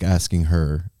were like asking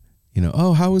her,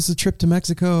 oh, how was the trip to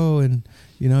Mexico? And,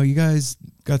 you guys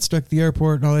got stuck at the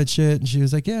airport and all that shit. And she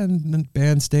was like, yeah, and the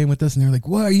band's staying with us. And they're like,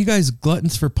 what, are you guys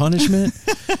gluttons for punishment?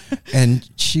 And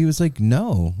she was like,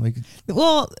 no.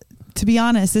 Well, to be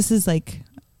honest, this is I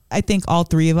think all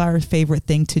three of our favorite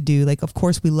thing to do. Of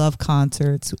course, we love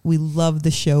concerts. We love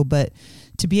the show. But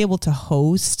to be able to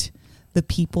host the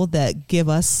people that give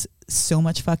us so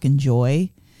much fucking joy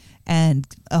and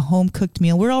a home cooked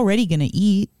meal, we're already going to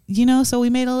eat, so we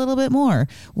made a little bit more.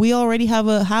 We already have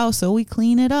a house, so we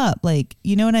clean it up.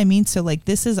 You know what I mean? So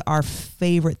this is our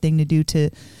favorite thing to do, to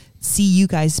see you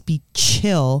guys be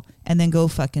chill and then go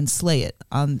fucking slay it.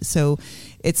 So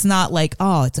it's not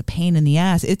it's a pain in the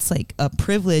ass. It's a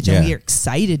privilege and we are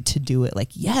excited to do it.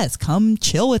 Yes, come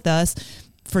chill with us.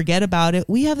 Forget about it.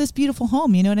 We have this beautiful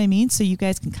home, you know what I mean? So you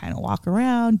guys can kind of walk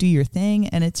around, do your thing,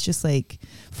 and it's just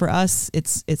for us,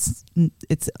 it's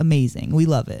amazing. We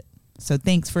love it. So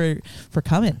thanks for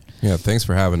coming. Yeah, thanks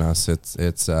for having us. It's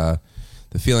the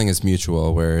feeling is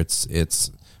mutual, where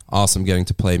it's awesome getting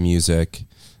to play music,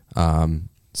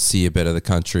 see a bit of the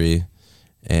country,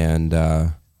 and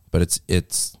but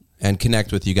it's and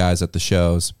connect with you guys at the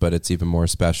shows. But it's even more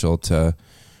special to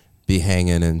be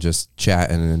hanging and just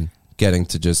chatting and getting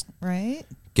to just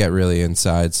get really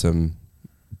inside some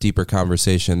deeper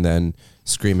conversation than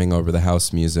screaming over the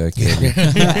house music.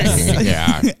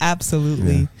 Yeah,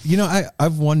 absolutely. Yeah.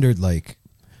 I've wondered,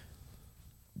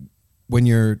 when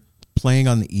you're playing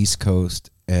on the East Coast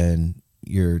and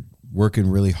you're working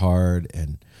really hard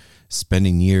and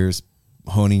spending years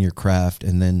honing your craft,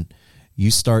 and then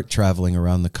you start traveling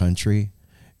around the country,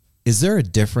 is there a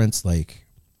difference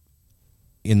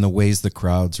in the ways the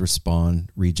crowds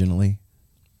respond regionally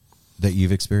that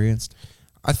you've experienced?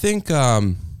 I think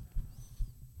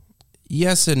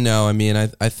yes and no. I mean,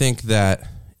 I think that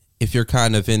if you're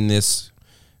kind of in this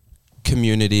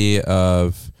community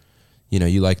of,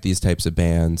 you like these types of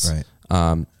bands,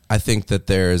 right. I think that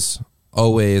there's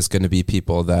always going to be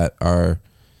people that are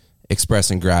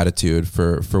expressing gratitude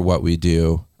for what we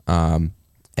do. And,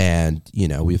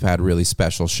 we've had really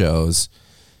special shows,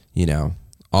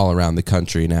 all around the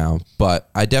country now. But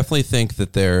I definitely think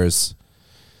that there's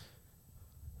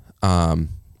a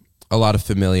lot of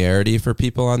familiarity for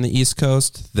people on the East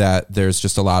Coast, that there's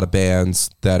just a lot of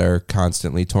bands that are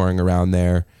constantly touring around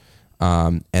there.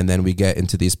 And then we get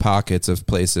into these pockets of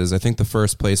places. I think the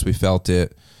first place we felt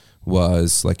it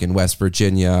was in West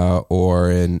Virginia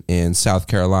or in South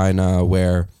Carolina,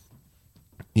 where,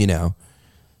 they're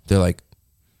like,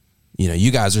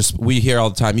 you guys are, we hear all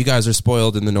the time, you guys are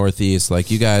spoiled in the Northeast.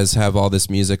 You guys have all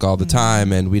this music all the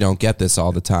time and we don't get this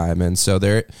all the time. And so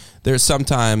there's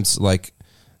sometimes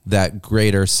that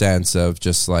greater sense of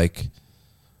just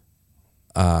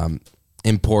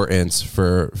importance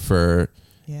for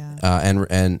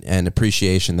and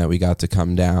appreciation that we got to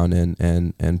come down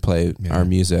and play our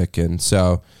music. And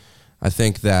so I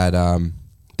think that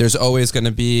there's always going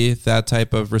to be that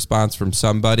type of response from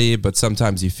somebody, but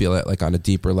sometimes you feel it on a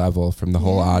deeper level from the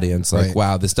whole audience. Right.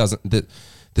 Wow, this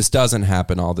doesn't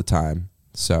happen all the time.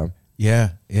 So Yeah.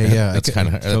 That's I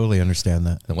kinda- totally understand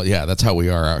that. Well, yeah, that's how we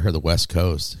are out here, the West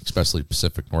Coast, especially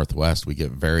Pacific Northwest. We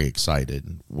get very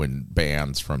excited when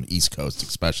bands from East Coast,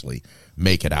 especially,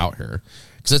 make it out here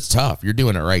because it's tough. You're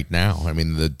doing it right now. I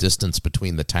mean, the distance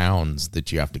between the towns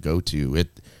that you have to go to,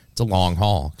 it's a long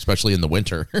haul, especially in the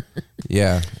winter.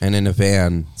 Yeah, and in a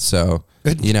van. So,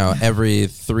 every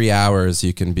 3 hours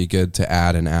you can be good to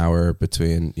add an hour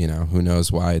between, who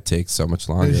knows why it takes so much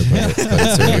longer, but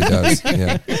it certainly does.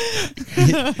 Yeah.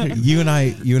 You and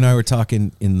I were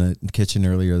talking in the kitchen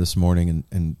earlier this morning,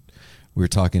 and we were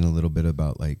talking a little bit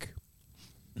about like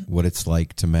what it's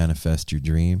like to manifest your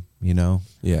dream,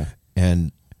 Yeah.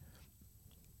 And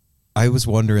I was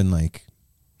wondering, like,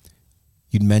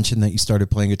 you'd mentioned that you started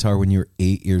playing guitar when you were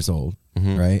 8 years old,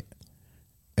 right?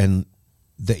 And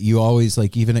that you always,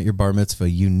 like, even at your bar mitzvah,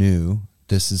 you knew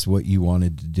this is what you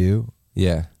wanted to do.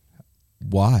 Yeah.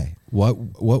 Why? What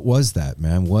was that,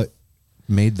 man? What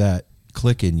made that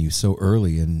click in you so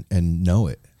early and know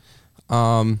it?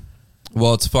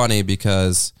 Well, it's funny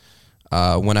because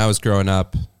when I was growing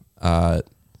up,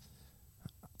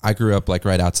 I grew up like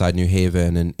right outside New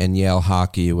Haven, and Yale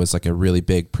hockey was like a really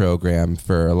big program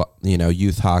for,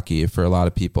 youth hockey for a lot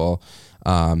of people.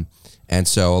 And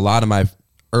so a lot of my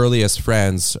earliest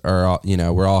friends are, all,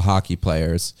 we're all hockey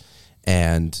players,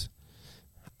 and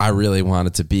I really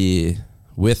wanted to be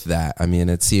with that. I mean,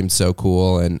 it seemed so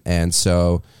cool. And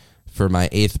so for my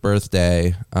 8th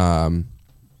birthday, my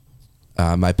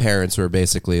parents were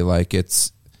basically like,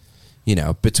 it's,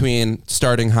 between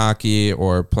starting hockey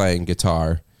or playing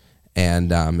guitar.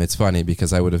 And it's funny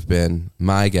because I would have been,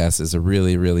 my guess is a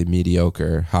really, really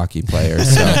mediocre hockey player.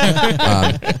 So,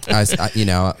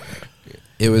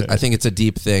 I think it's a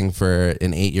deep thing for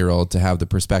an 8-year-old to have the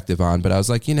perspective on. But I was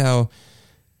like,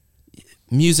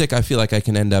 music, I feel like I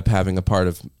can end up having a part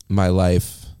of my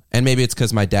life. And maybe it's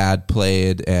because my dad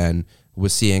played and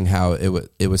was seeing how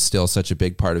it was still such a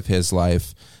big part of his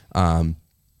life.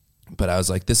 But I was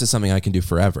like, this is something I can do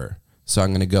forever. So I'm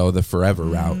going to go the forever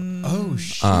route. Oh,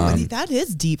 shit. That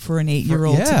is deep for an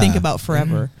 8-year-old to think about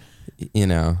forever.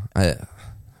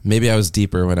 Maybe I was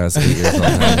deeper when I was 8 years old.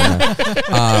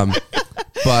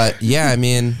 But yeah, I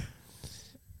mean,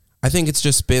 I think it's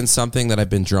just been something that I've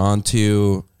been drawn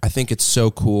to. I think it's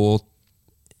so cool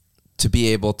to be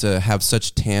able to have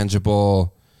such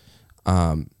tangible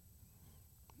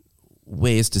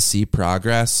ways to see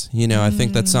progress. I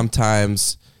think that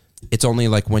sometimes it's only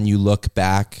like when you look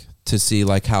back to see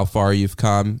like how far you've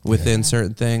come within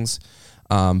certain things.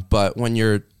 But when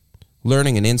you're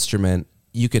learning an instrument,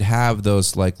 you could have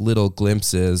those like little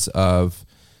glimpses of,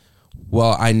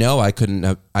 well, I know I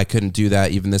couldn't do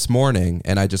that even this morning,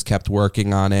 and I just kept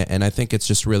working on it. And I think it's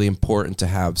just really important to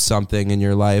have something in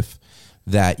your life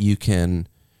that you can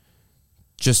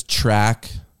just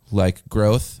track like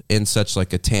growth in such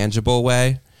like a tangible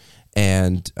way.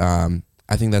 And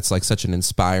I think that's like such an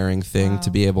inspiring thing to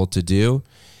be able to do.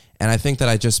 And I think that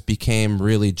I just became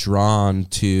really drawn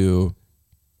to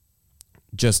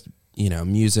just,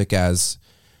 music as,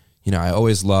 I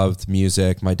always loved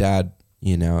music. My dad,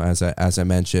 as I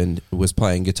mentioned, was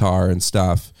playing guitar and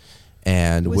stuff.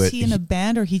 And was he in a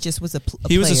band, or he just was a player?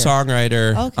 He was a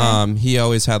songwriter. Okay. He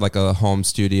always had like a home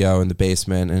studio in the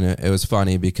basement. And it was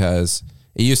funny because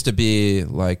it used to be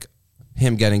like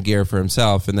him getting gear for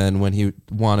himself. And then when he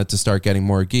wanted to start getting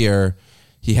more gear,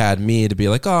 he had me to be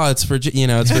like, oh, it's for Jake. Which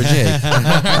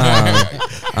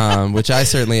I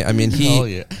certainly, I mean,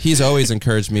 he's always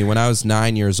encouraged me. When I was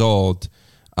 9 years old,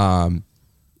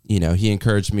 he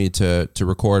encouraged me to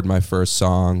record my first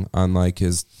song on like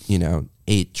his,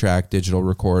 8-track digital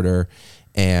recorder.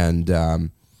 And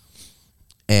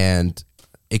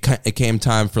it came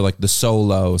time for like the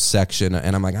solo section.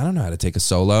 And I'm like, I don't know how to take a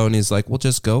solo. And he's like, well,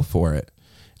 just go for it.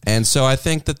 And so I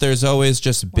think that there's always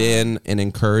just been an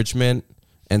encouragement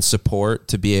and support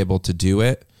to be able to do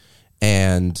it.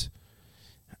 And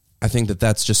I think that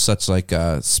that's just such like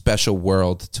a special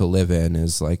world to live in,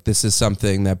 is like, this is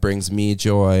something that brings me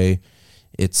joy.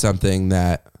 It's something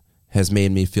that has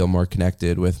made me feel more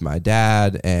connected with my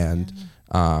dad. And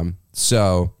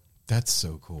so that's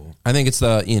so cool. I think it's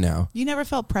You never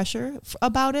felt pressure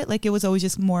about it? Like it was always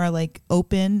just more like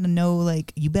open, no,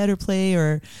 like you better play,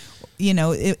 or,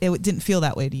 it didn't feel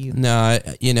that way to you? No,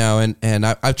 and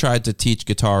I've tried to teach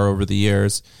guitar over the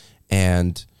years,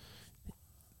 and,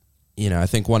 I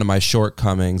think one of my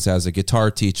shortcomings as a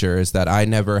guitar teacher is that I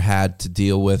never had to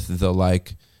deal with the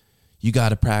like, you got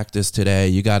to practice today,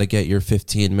 you got to get your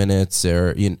 15 minutes,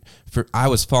 or I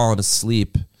was falling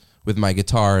asleep with my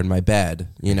guitar in my bed.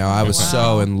 I was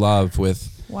so in love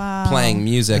with playing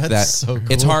music. That's so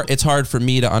cool. It's hard for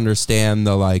me to understand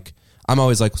the like, I'm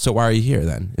always like, so why are you here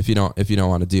then? If you don't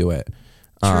want to do it.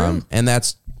 True. And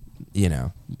that's,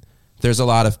 there's a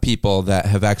lot of people that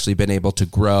have actually been able to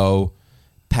grow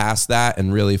past that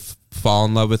and really fall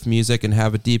in love with music and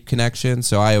have a deep connection.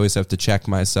 So I always have to check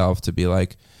myself to be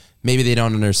like, maybe they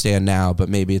don't understand now, but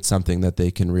maybe it's something that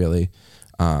they can really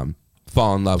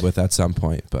fall in love with at some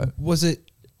point. But was it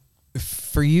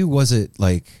for you? Was it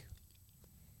like,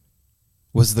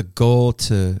 was the goal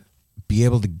to be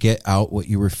able to get out what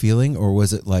you were feeling, or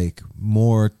was it like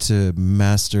more to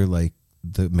master like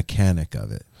the mechanic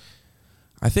of it?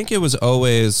 I think it was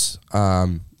always,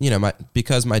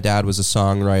 because my dad was a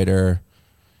songwriter,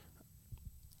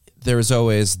 there was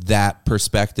always that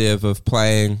perspective of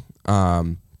playing,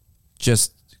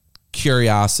 just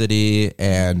curiosity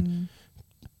and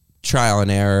trial and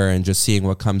error and just seeing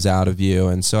what comes out of you.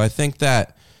 And so I think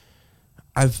that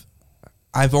I've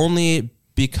only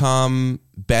become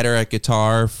better at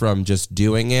guitar from just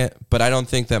doing it, but I don't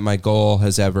think that my goal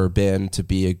has ever been to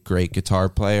be a great guitar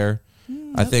player.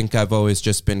 I think I've always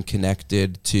just been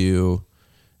connected to,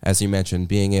 as you mentioned,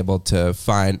 being able to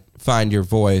find your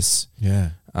voice.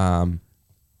 Yeah.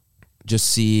 Just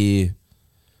see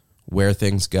where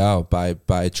things go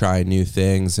by trying new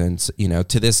things. And,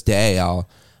 to this day,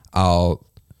 I'll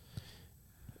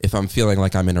if I'm feeling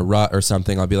like I'm in a rut or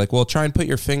something, I'll be like, well, try and put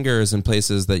your fingers in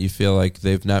places that you feel like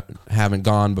haven't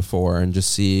gone before, and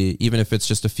just see, even if it's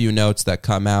just a few notes that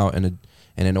come out in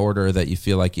an order that you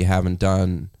feel like you haven't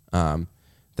done,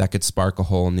 that could spark a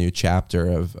whole new chapter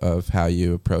of how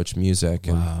you approach music.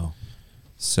 And wow.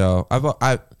 So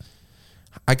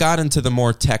I got into the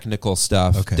more technical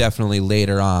stuff definitely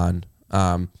later on.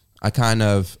 I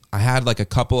had like a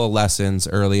couple of lessons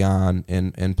early on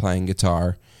in playing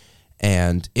guitar,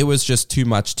 and it was just too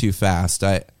much too fast.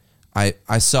 I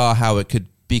saw how it could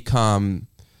become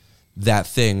that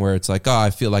thing where it's like, oh, I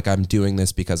feel like I'm doing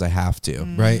this because I have to.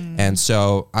 Right. And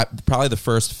so probably the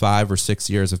first 5 or 6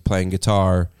 years of playing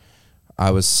guitar,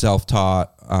 I was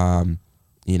self-taught,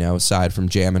 aside from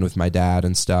jamming with my dad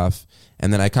and stuff.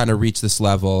 And then I kind of reached this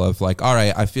level of like, all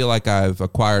right, I feel like I've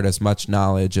acquired as much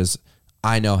knowledge as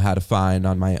I know how to find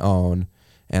on my own.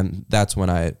 And that's when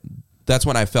I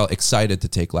felt excited to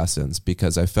take lessons,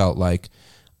 because I felt like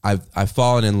I've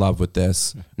fallen in love with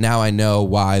this. Now I know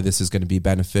why this is going to be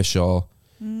beneficial.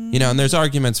 And there's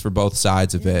arguments for both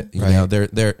sides of it. You know,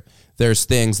 there's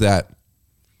things that,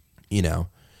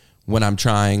 when I'm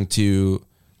trying to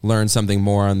learn something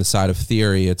more on the side of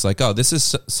theory, it's like, oh, this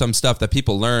is some stuff that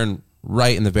people learn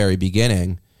right in the very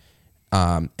beginning.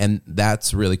 And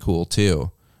that's really cool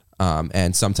too.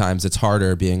 And sometimes it's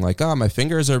harder being like, oh, my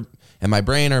fingers and my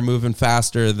brain are moving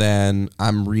faster than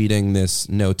I'm reading this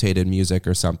notated music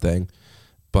or something.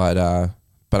 But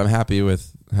I'm happy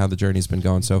with how the journey's been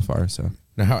going so far. So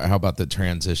now, how about the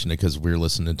transition? Because we're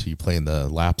listening to you playing the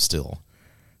lap steel.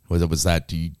 Was that,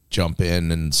 do you jump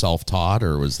in and self-taught,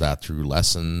 or was that through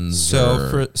lessons?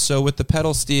 So with the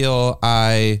pedal steel,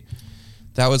 that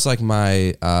was like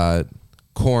my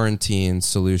quarantine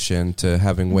solution to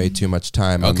having way too much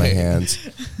time on my hands,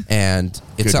 and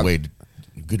it's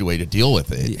good way to deal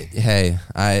with it. Hey,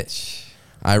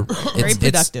 Very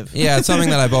productive. It's something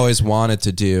that I've always wanted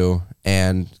to do,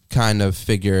 and kind of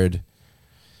figured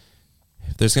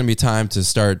if there's going to be time to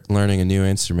start learning a new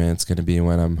instrument, it's going to be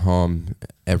when I'm home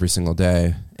every single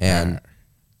day. And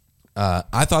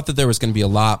I thought that there was going to be a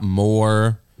lot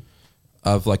more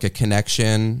of like a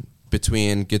connection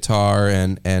between guitar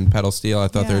and pedal steel. I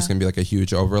thought there was going to be like a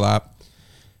huge overlap.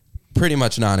 Pretty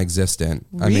much non-existent.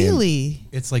 Really? I mean,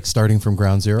 It's like starting from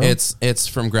ground zero. it's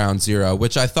from ground zero,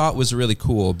 which I thought was really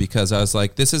cool, because I was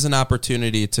like, this is an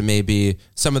opportunity to maybe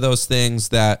some of those things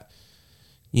that,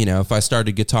 if I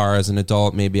started guitar as an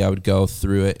adult, maybe I would go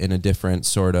through it in a different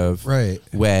sort of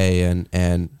way.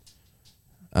 And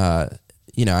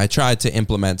I tried to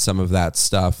implement some of that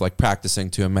stuff, like practicing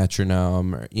to a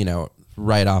metronome, or,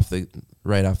 right out the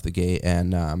gate,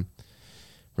 and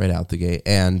right out the gate.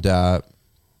 And I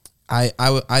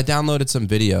downloaded some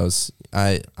videos.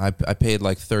 I paid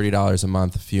like $30 a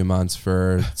month, a few months,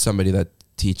 for somebody that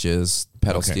teaches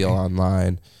pedal steel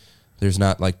online. There's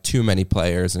not like too many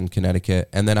players in Connecticut.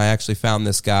 And then I actually found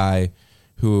this guy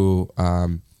who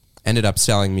ended up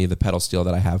selling me the pedal steel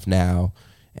that I have now.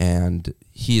 And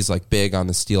he's like big on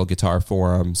the steel guitar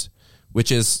forums,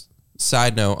 which is,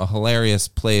 side note, a hilarious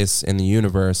place in the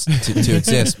universe to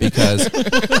exist, because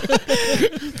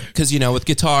with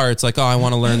guitar, it's like, oh, I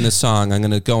want to learn this song, I'm going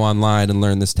to go online and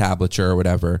learn this tablature or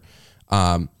whatever.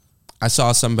 I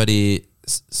saw somebody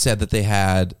said that they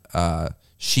had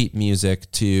sheet music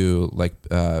to like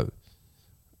Tale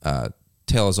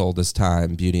as Old as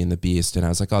Time, Beauty and the Beast, and I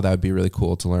was like, oh, that would be really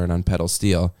cool to learn on pedal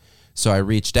steel. So I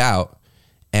reached out,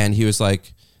 and he was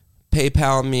like,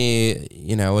 PayPal me,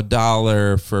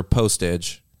 $1 for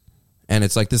postage. And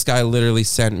it's like, this guy literally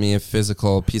sent me a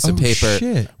physical piece of paper.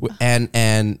 Shit.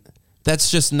 And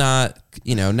that's just not,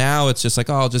 now it's just like,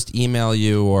 oh, I'll just email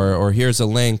you or here's a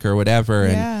link or whatever.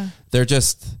 Yeah. And they're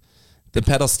just, the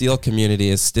pedal steel community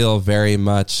is still very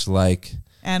much like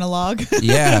analog.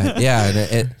 yeah. And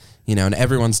it and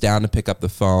everyone's down to pick up the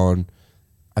phone.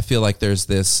 I feel like there's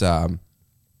this,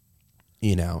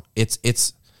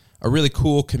 it's a really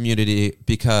cool community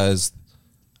because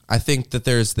I think that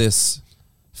there's this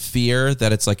fear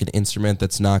that it's like an instrument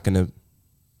that's not going to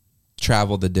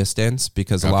travel the distance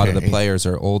because a lot of the players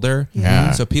are older.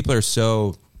 Yeah. So people are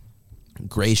so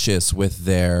gracious with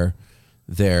their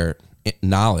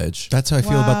knowledge. That's how I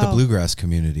feel about the Wow. bluegrass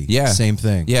community. Yeah. Same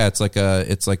thing. Yeah, it's like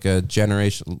a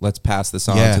generation. Let's pass this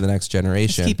on Yeah. to the next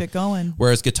generation. Just keep it going.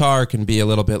 Whereas guitar can be a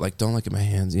little bit like, don't look at my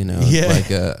hands, Yeah.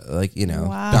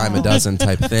 Wow. dime a dozen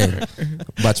type thing,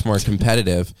 much more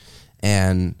competitive.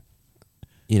 And,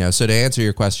 so to answer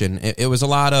your question, it was a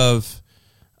lot of,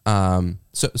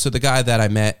 so the guy that I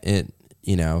met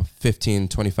 15,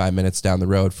 25 minutes down the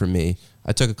road from me,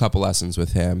 I took a couple lessons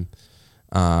with him,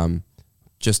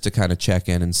 just to kind of check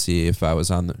in and see if I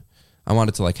was I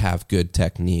wanted to like have good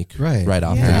technique right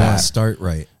off the Yeah. bat. Start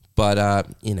right. But,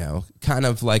 kind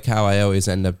of like how I always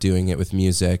end up doing it with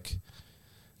music,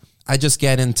 I just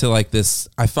get into like this,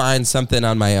 I find something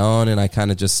on my own and I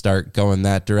kind of just start going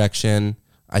that direction.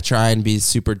 I try and be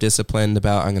super disciplined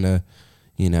about, I'm going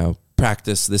to,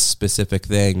 practice this specific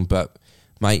thing, but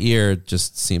my ear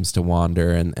just seems to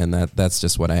wander and that's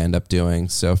just what I end up doing.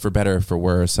 So for better or for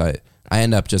worse, I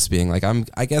end up just being like,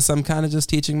 I guess I'm kind of just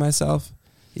teaching myself,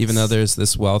 even though there's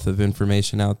this wealth of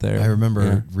information out there. I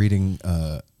remember reading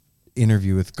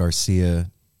interview with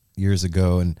Garcia years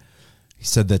ago, and he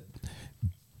said that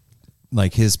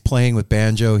like his playing with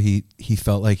banjo, he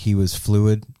felt like he was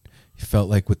fluid. He felt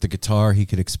like with the guitar he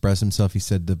could express himself. He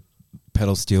said the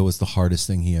pedal steel was the hardest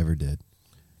thing he ever did.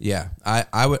 Yeah,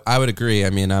 I would agree. I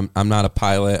mean, I'm not a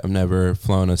pilot. I've never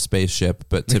flown a spaceship,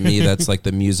 but to me, that's like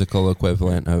the musical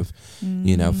equivalent of,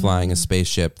 flying a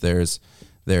spaceship. There's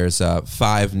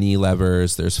 5 knee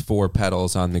levers. There's 4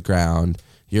 pedals on the ground.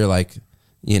 You're like,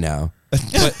 kind of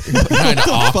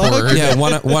awkward. Yeah,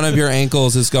 one of your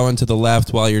ankles is going to the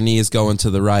left while your knee is going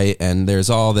to the right, and there's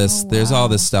all this there's all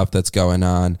this stuff that's going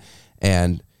on,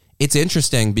 and it's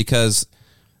interesting because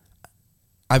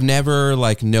I've never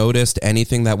like noticed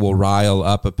anything that will rile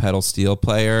up a pedal steel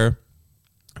player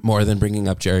more than bringing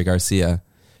up Jerry Garcia,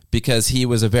 because he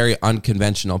was a very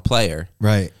unconventional player.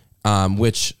 Right.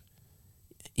 Which,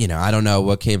 I don't know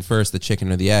what came first, the chicken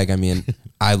or the egg. I mean,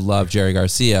 I love Jerry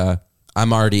Garcia.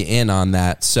 I'm already in on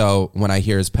that. So when I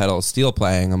hear his pedal steel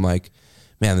playing, I'm like,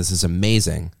 man, this is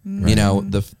amazing. Right.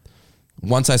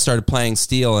 Once I started playing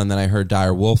steel and then I heard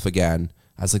Dire Wolf again,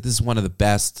 I was like, this is one of the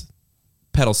best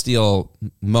pedal steel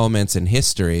moments in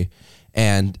history.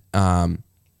 And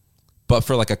but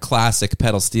for like a classic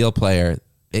pedal steel player,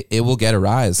 it will get a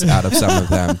rise out of some of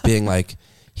them being like,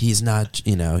 he's not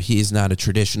a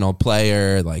traditional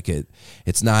player, like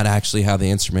it's not actually how the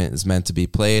instrument is meant to be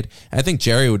played. And I think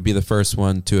Jerry would be the first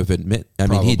one to have admit,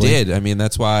 mean, he did. I mean,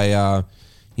 that's why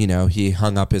he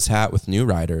hung up his hat with New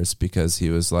Riders, because he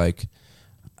was like,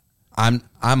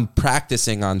 I'm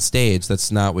practicing on stage.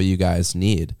 That's not what you guys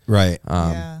need. Right.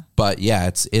 But yeah,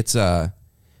 it's a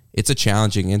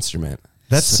challenging instrument.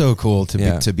 That's so cool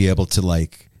to be able to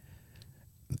like.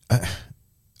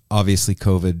 Obviously,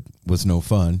 COVID was no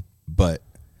fun, but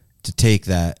to take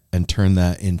that and turn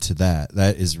that into that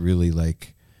is really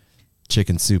like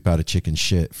chicken soup out of chicken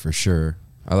shit for sure.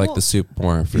 I like the soup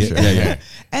more for sure. Yeah.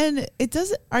 And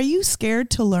are you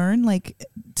scared to learn? Like,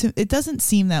 it doesn't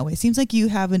seem that way. It seems like you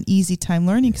have an easy time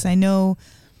learning, because I know,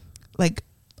 like,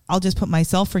 I'll just put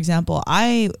myself, for example,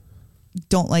 I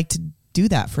don't like to do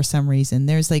that for some reason.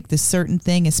 There's like this certain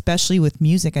thing, especially with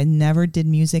music. I never did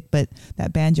music, but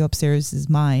that banjo upstairs is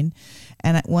mine.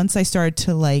 And once I started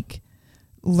to like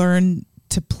learn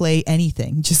to play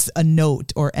anything, just a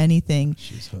note or anything,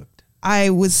 She's hooked.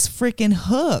 I was freaking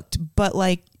hooked. But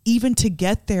like, even to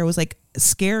get there was like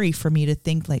scary for me to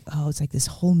think like, oh, it's like this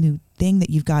whole new thing that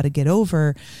you've got to get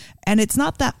over. And it's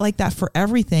not that like that for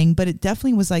everything, but it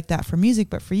definitely was like that for music.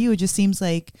 But for you, it just seems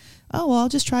like, oh, well, I'll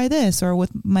just try this. Or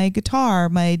with my guitar,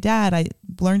 my dad, I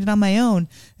learned it on my own.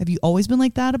 Have you always been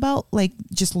like that about like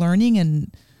just learning?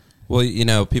 And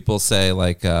well, people say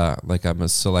like I'm a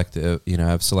selective, I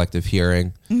have selective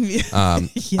hearing. I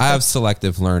have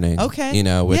selective learning. Okay.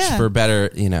 Which for better,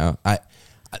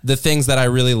 the things that I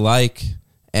really like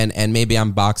and maybe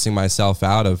I'm boxing myself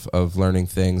out of learning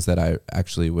things that I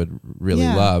actually would really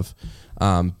love.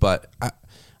 But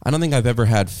I don't think I've ever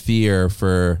had fear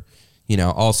for,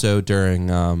 also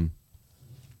during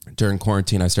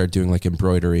quarantine, I started doing like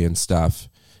embroidery and stuff,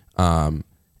 and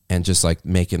just like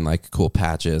making like cool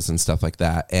patches and stuff like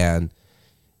that. And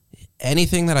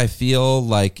anything that I feel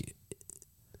like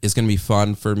is going to be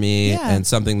fun for me and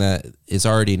something that is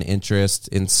already an interest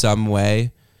in some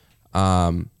way,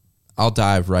 I'll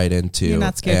dive right into. You're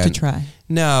not scared to try.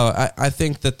 No, I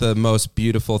think that the most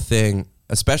beautiful thing,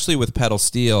 especially with pedal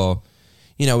steel,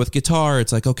 with guitar,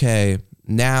 it's like, okay,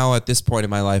 now at this point in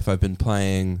my life, I've been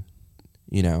playing,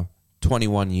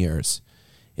 21 years.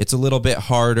 It's a little bit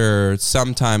harder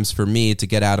sometimes for me to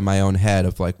get out of my own head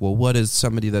of like, well, what is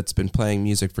somebody that's been playing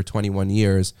music for 21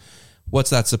 years? What's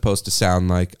that supposed to sound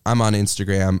like? I'm on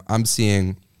Instagram. I'm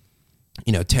seeing,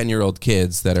 10-year-old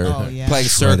kids that are playing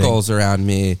circles around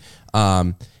me.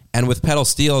 And with pedal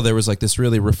steel, there was like this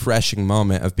really refreshing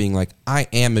moment of being like, I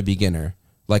am a beginner.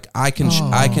 Like I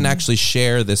can actually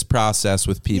share this process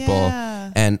with people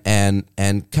and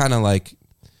kind of like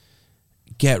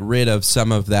get rid of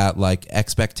some of that like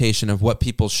expectation of what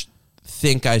people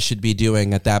think I should be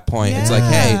doing at that point. It's like,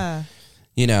 hey,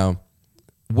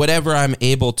 whatever I'm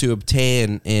able to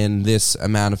obtain in this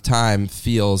amount of time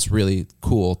feels really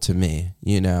cool to me,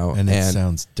 And it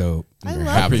sounds dope. I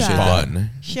love appreciate that. fun.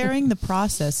 Sharing the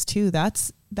process too.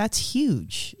 That's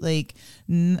huge. Like,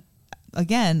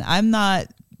 again, I'm not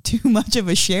too much of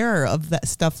a sharer of that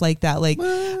stuff like that. Like,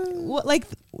 what, like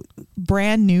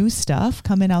brand new stuff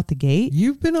coming out the gate.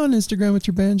 You've been on Instagram with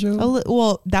your banjo?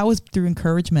 Well, that was through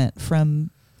encouragement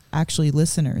from actually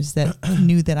listeners that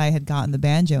knew that I had gotten the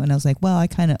banjo, and I was like, well, I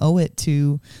kind of owe it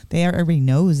to, everybody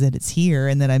knows that it's here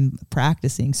and that I'm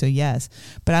practicing, so yes.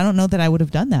 But I don't know that I would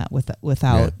have done that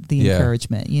without the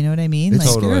encouragement. You know what I mean?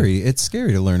 It's scary. It's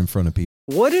scary to learn in front of people.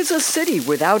 What is a city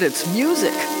without its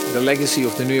music? The legacy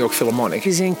of the New York Philharmonic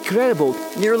is incredible.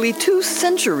 Nearly 2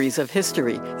 centuries of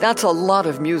history. That's a lot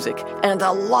of music and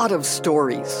a lot of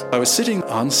stories. I was sitting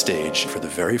on stage for the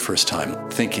very first time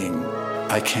thinking,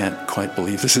 I can't quite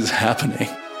believe this is happening.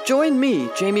 Join me,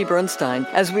 Jamie Brownstein,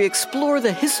 as we explore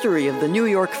the history of the New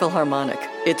York Philharmonic.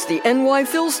 It's the NY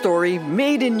Phil Story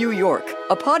Made in New York,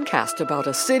 a podcast about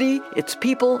a city, its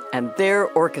people, and their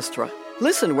orchestra.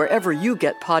 Listen wherever you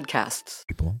get podcasts.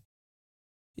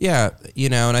 Yeah,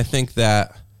 and I think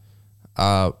that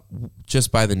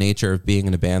just by the nature of being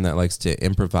in a band that likes to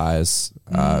improvise,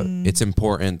 it's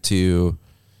important to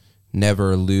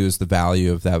never lose the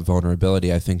value of that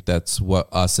vulnerability. I think that's what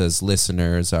us as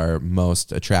listeners are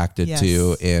most attracted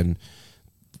to in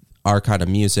our kind of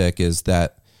music, is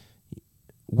that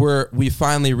we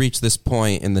finally reached this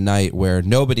point in the night where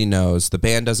nobody knows. The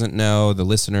band doesn't know. The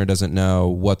listener doesn't know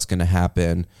what's going to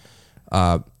happen.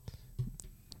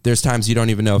 There's times you don't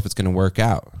even know if it's going to work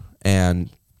out. And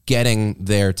getting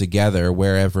there together,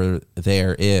 wherever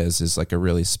there is like a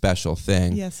really special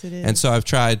thing. Yes, it is. And so I've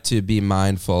tried to be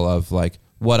mindful of like,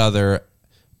 what other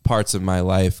parts of my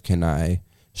life can I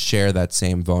share that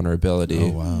same vulnerability? Oh,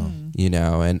 wow.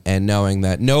 And knowing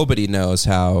that nobody knows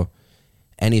how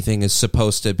anything is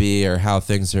supposed to be or how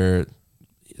things are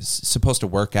supposed to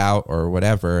work out or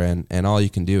whatever. And all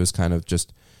you can do is kind of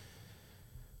just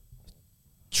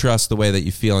trust the way that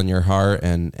you feel in your heart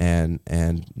and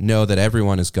know that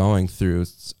everyone is going through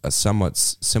a somewhat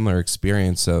similar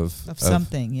experience of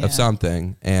something. Of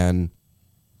something. And,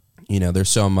 there's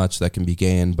so much that can be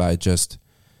gained by just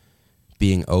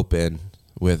being open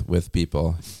with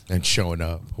people. And showing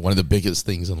up. One of the biggest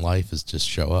things in life is just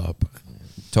show up.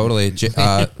 Totally.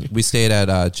 We stayed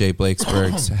at Jay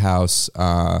Blakesberg's house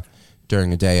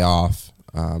during a day off,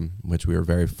 which we were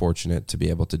very fortunate to be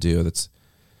able to do. That's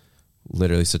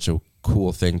literally such a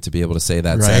cool thing to be able to say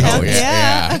that.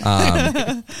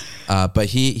 Right. But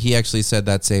he actually said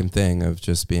that same thing of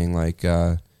just being like,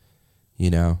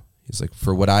 he's like,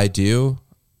 for what I do,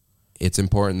 it's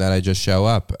important that I just show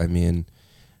up. I mean,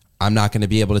 I'm not going to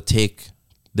be able to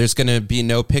there's going to be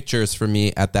no pictures for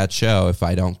me at that show if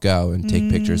I don't go and take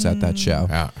pictures at that show.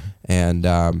 Yeah. And,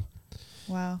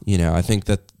 Wow. I think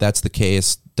that's the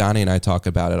case. Donnie and I talk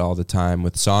about it all the time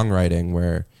with songwriting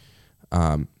where,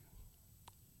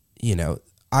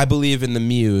 I believe in the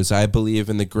muse. I believe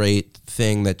in the great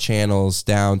thing that channels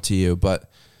down to you. But,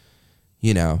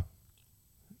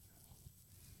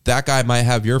 that guy might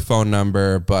have your phone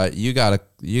number, but you gotta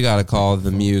call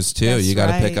the muse too. That's you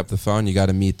gotta right. pick up the phone. You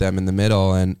gotta meet them in the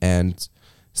middle, and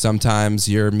sometimes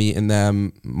you're meeting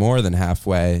them more than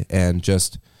halfway, and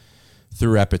just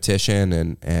through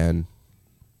repetition and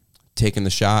taking the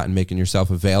shot and making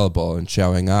yourself available and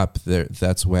showing up.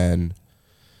 That's when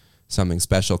something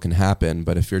special can happen.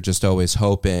 But if you're just always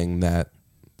hoping that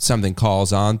something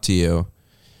calls on to you,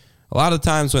 a lot of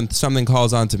times when something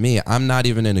calls on to me, I'm not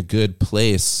even in a good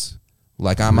place.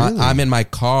 Like I'm in my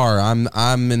car.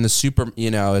 I'm in the super,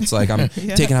 it's like I'm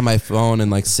taking out my phone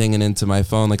and like singing into my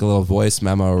phone like a little voice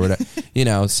memo or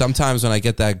whatever. Sometimes when I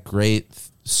get that great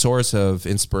source of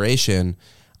inspiration,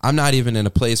 I'm not even in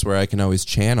a place where I can always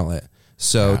channel it.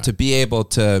 So to be able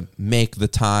to make the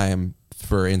time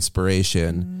for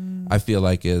inspiration, I feel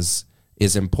like is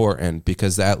important,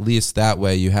 because at least that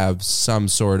way you have some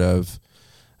sort of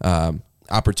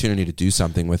opportunity to do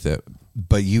something with it.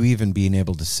 But you even being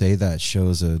able to say that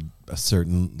shows a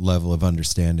certain level of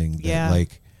understanding. That,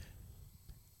 like,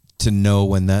 to know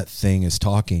when that thing is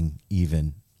talking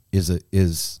even is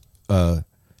a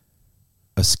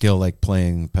skill like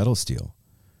playing pedal steel.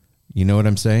 You know what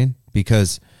I'm saying?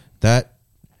 Because that,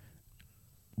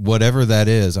 whatever that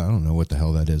is, I don't know what the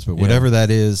hell that is, but whatever that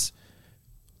is,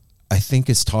 I think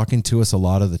is talking to us a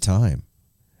lot of the time.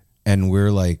 And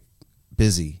we're like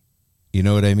busy. You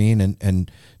know what I mean?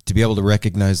 And to be able to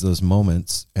recognize those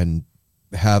moments and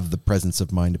have the presence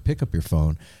of mind to pick up your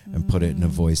phone and put it in a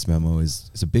voice memo is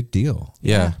a big deal.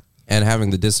 Yeah. And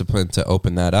having the discipline to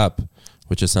open that up,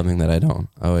 which is something that I don't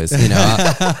always,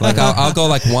 I'll go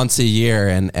like once a year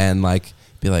and like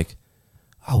be like,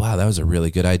 oh wow, that was a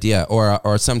really good idea.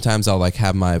 Or sometimes I'll like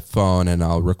have my phone and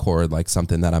I'll record like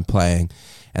something that I'm playing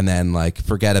and then like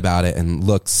forget about it and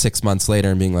look 6 months later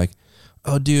and being like,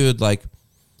 oh dude, like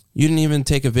you didn't even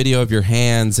take a video of your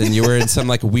hands and you were in some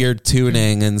like weird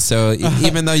tuning. And so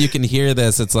even though you can hear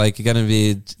this, it's like going to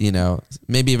be,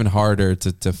 maybe even harder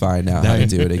to find out how to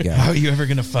do it again. How are you ever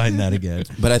going to find that again?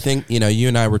 But I think, you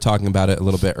and I were talking about it a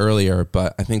little bit earlier,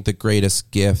 but I think the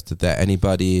greatest gift that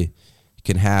anybody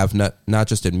can have, not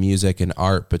just in music and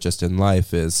art, but just in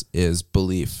life is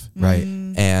belief. Right.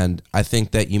 And I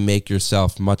think that you make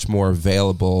yourself much more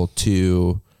available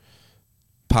to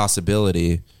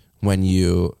possibility when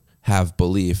you have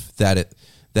belief that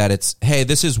it's, hey,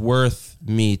 this is worth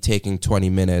me taking 20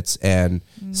 minutes and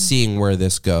seeing where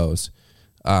this goes.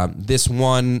 This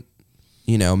one,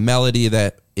 melody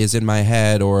that is in my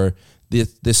head, or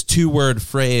this 2-word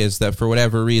phrase that for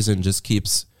whatever reason just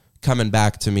keeps coming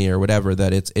back to me or whatever,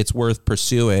 that it's worth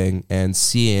pursuing and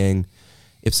seeing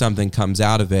if something comes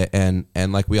out of it. And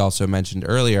like we also mentioned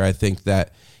earlier, I think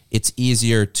that it's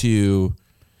easier to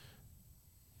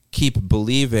keep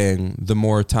believing the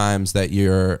more times that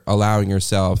you're allowing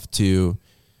yourself to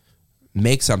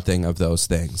make something of those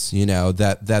things.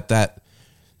 That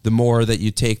the more that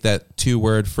you take that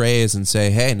 2-word phrase and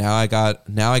say, hey, now I got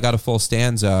a full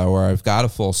stanza, or I've got a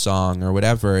full song, or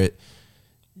whatever,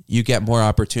 you get more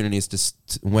opportunities to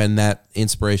when that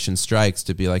inspiration strikes,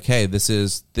 to be like, hey, this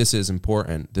is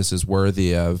important. This is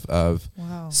worthy of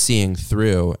seeing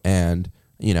through. And,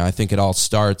 I think it all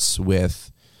starts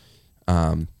with,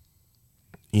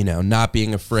 not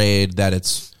being afraid that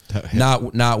it's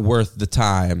not worth the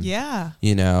time. Yeah.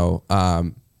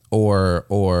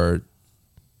 Or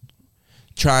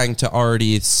trying to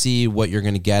already see what you're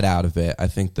going to get out of it. I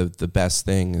think the best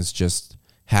thing is just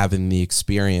having the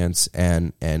experience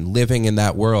and living in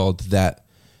that world, that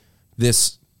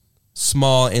this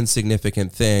small,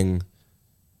 insignificant thing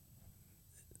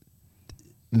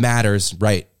matters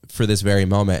right for this very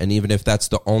moment. And even if that's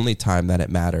the only time that it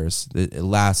matters, it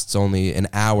lasts only an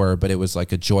hour, but it was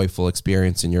like a joyful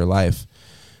experience in your life,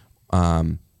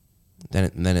 then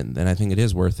I think it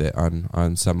is worth it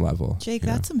on some level. Jake,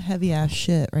 that's some heavy ass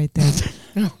shit right there.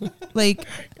 Like,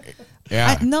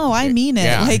 yeah. I mean it.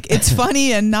 Yeah. Like, it's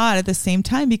funny and not at the same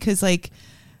time, because like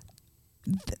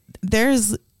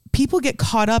there's people get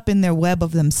caught up in their web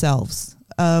of themselves,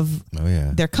 of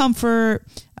their comfort,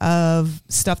 of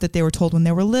stuff that they were told when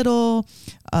they were little,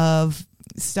 of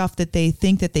stuff that they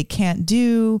think that they can't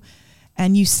do.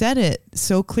 And you said it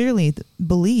so clearly,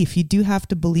 belief. You do have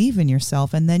to believe in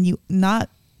yourself. And then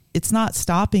it's not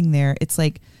stopping there. It's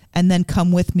like, and then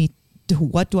come with me to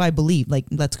what do I believe? Like,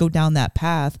 let's go down that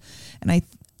path. And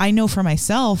I know for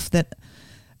myself that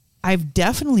I've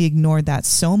definitely ignored that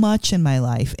so much in my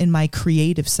life, in my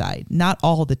creative side, not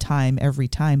all the time, every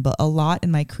time, but a lot in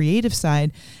my creative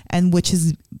side, and which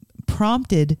has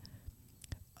prompted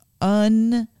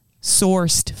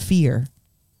unsourced fear,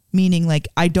 meaning like,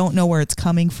 I don't know where it's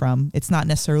coming from. It's not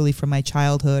necessarily from my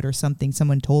childhood or something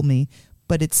someone told me,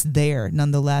 but it's there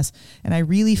nonetheless. And I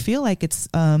really feel like it's,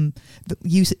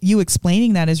 you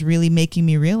explaining that is really making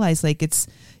me realize, like, it's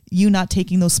you not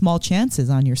taking those small chances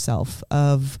on yourself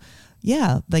of,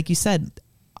 like you said,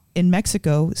 in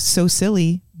Mexico, so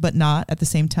silly, but not at the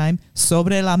same time,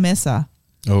 sobre la mesa.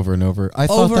 Over and over. I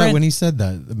thought that when he said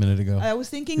that a minute ago. I was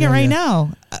thinking it right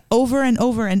now. over and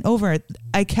over and over.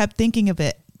 I kept thinking of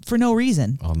it for no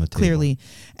reason, on the table. clearly.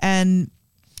 And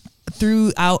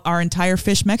throughout our entire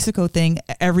Fish Mexico thing,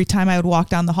 every time I would walk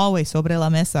down the hallway, sobre la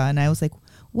mesa, and I was like,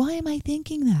 why am I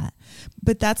thinking that?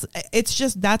 But that's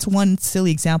one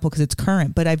silly example because it's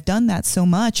current, but I've done that so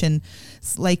much. And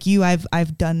like you,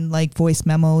 I've done like voice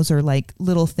memos or like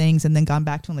little things and then gone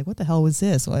back to them like, what the hell was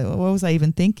this? What was I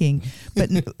even thinking?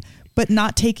 But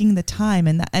not taking the time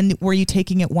and were you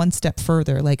taking it one step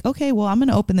further? Like, okay, well, I'm going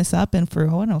to open this up and for,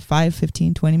 5,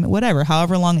 15, 20 minutes, whatever,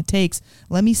 however long it takes,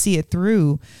 let me see it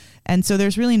through. And so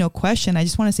there's really no question. I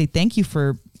just want to say thank you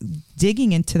for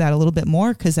digging into that a little bit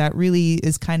more because that really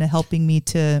is kind of helping me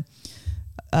to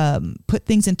put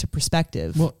things into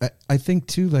perspective. Well, I think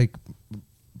too, like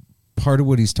part of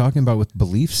what he's talking about with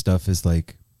belief stuff is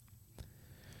like,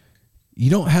 you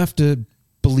don't have to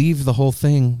believe the whole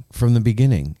thing from the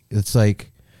beginning. It's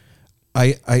like,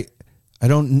 I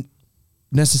don't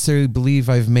necessarily believe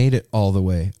I've made it all the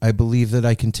way. I believe that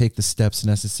I can take the steps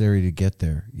necessary to get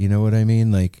there. You know what I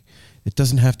mean? Like, it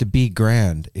doesn't have to be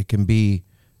grand. It can be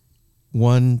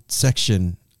one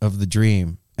section of the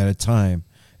dream at a time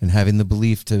and having the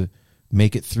belief to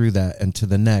make it through that and to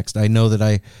the next. I know that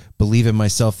I believe in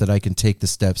myself that I can take the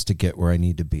steps to get where I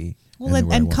need to be. Well,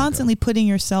 and constantly putting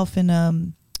yourself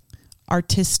in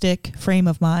artistic frame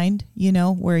of mind,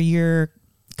 where you're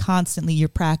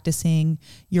practicing,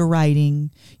 you're writing,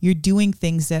 you're doing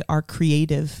things that are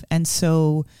creative. And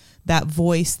so that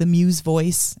voice, the muse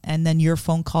voice, and then your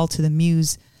phone call to the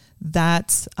muse,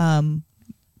 that's,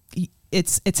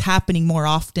 it's happening more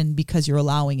often because you're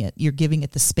allowing it, you're giving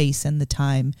it the space and the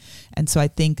time. And so I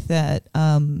think that,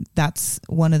 that's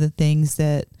one of the things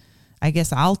that I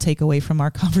guess I'll take away from our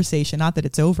conversation. Not that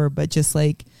it's over, but just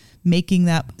like making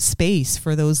that space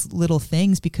for those little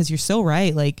things, because you're so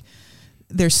right. Like,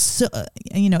 there's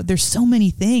so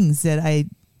many things that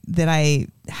I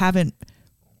haven't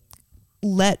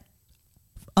let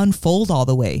unfold all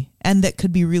the way, and that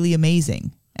could be really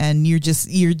amazing. And you're just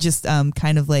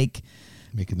kind of like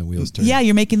making the wheels turn. Yeah,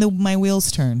 you're making my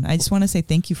wheels turn. I just want to say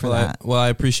thank you for that. I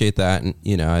appreciate that,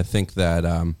 and I think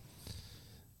that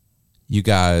you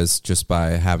guys, just by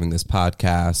having this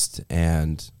podcast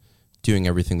and doing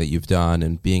everything that you've done,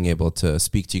 and being able to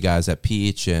speak to you guys at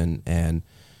Peach, and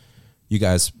you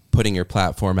guys putting your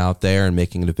platform out there and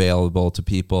making it available to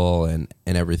people and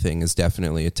everything is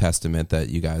definitely a testament that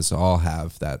you guys all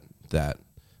have that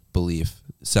belief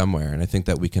somewhere. And I think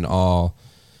that we can all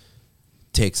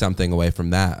take something away from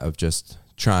that, of just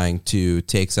trying to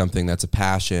take something that's a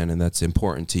passion and that's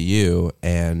important to you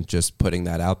and just putting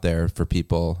that out there for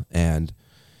people. And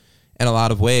in a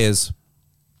lot of ways,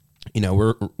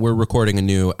 we're recording a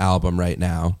new album right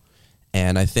now.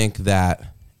 And I think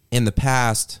that in the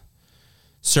past,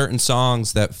 certain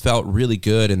songs that felt really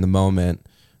good in the moment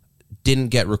didn't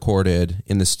get recorded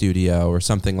in the studio or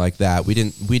something like that. We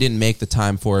didn't make the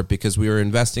time for it because we were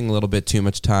investing a little bit too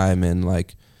much time in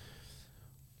like,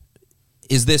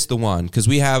 is this the one? Because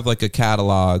we have like a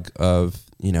catalog of,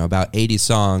 about 80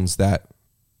 songs that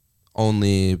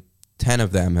only 10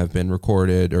 of them have been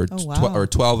recorded, or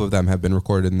 12 of them have been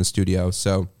recorded in the studio.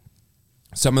 So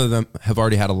some of them have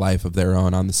already had a life of their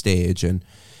own on the stage,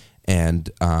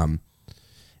 and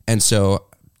so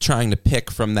trying to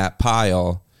pick from that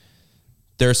pile,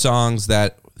 there are songs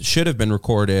that should have been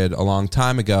recorded a long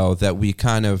time ago that we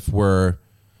kind of were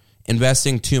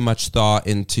investing too much thought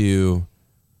into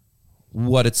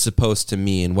what it's supposed to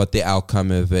mean, what the outcome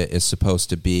of it is supposed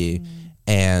to be.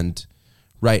 And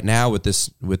right now with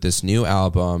this new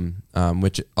album,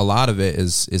 which a lot of it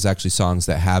is actually songs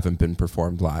that haven't been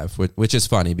performed live, which is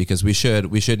funny because we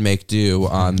should make do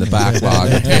on the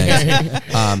backlog of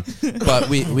things. But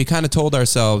we kind of told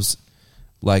ourselves,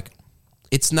 like,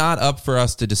 it's not up for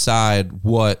us to decide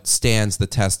what stands the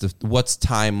test of what's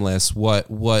timeless,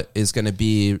 what is going to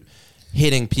be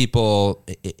hitting people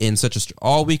in such a...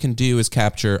 All we can do is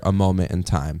capture a moment in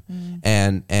time.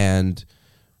 And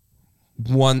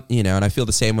one, and I feel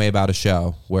the same way about a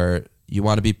show where you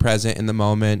want to be present in the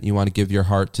moment, you want to give your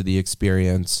heart to the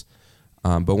experience.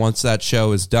 But once that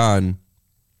show is done,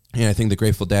 I think the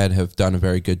Grateful Dead have done a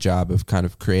very good job of kind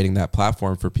of creating that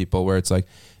platform for people where it's like,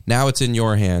 now it's in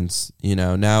your hands,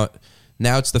 now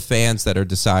it's the fans that are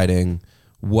deciding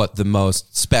what the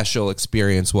most special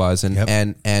experience was.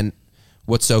 And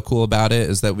what's so cool about it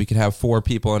is that we could have 4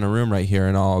 people in a room right here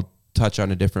and all touch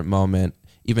on a different moment,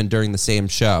 even during the same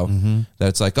show. That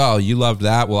it's like, oh, you loved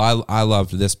that, well, I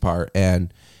loved this part.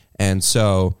 And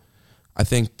so I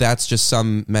think that's just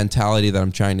some mentality that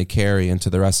I'm trying to carry into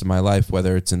the rest of my life,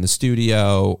 whether it's in the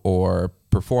studio or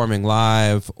performing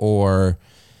live or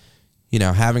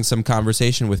having some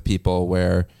conversation with people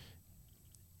where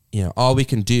all we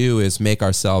can do is make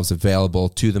ourselves available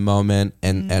to the moment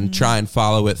and try and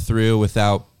follow it through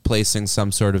without placing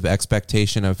some sort of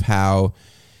expectation of how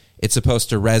it's supposed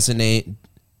to resonate,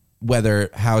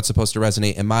 how it's supposed to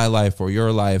resonate in my life or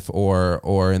your life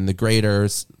or in the greater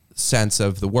sense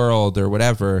of the world or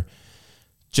whatever.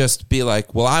 Just be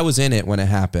like, well, I was in it when it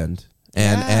happened.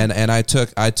 And I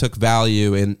took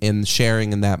value in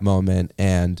sharing in that moment.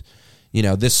 And,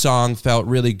 this song felt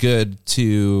really good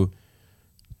to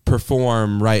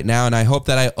perform right now. And I hope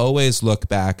that I always look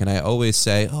back and I always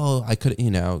say, oh, I could,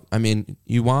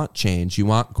 you want change, you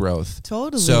want growth.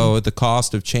 Totally. So the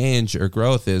cost of change or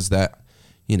growth is that,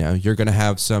 you're going to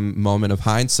have some moment of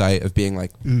hindsight of being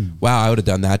like, wow, I would have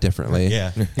done that differently.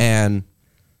 Yeah. And,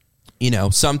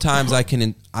 sometimes I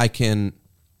can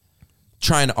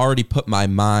try and already put my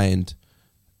mind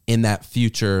in that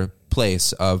future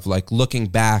place of like looking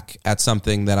back at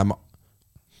something that I'm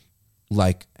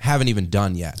like haven't even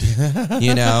done yet, and you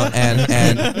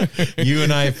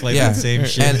and I play the same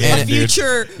shit. And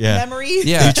future memory.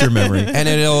 Yeah. Future memory. And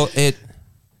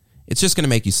it's just going to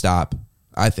make you stop,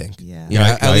 I think.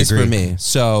 Yeah. At least agree. for me.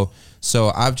 So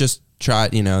I've just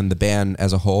tried, and the band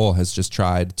as a whole has just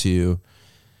tried to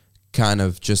kind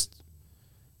of just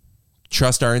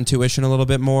trust our intuition a little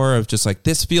bit more of just like,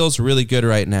 this feels really good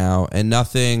right now and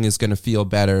nothing is going to feel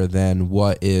better than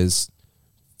what is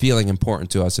feeling important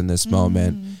to us in this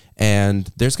moment. And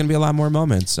there's going to be a lot more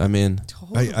moments. I mean,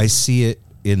 Totally. I see it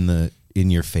in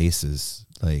your faces,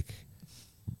 like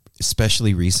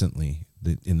especially recently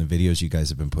in the videos you guys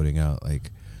have been putting out,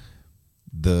 like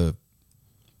the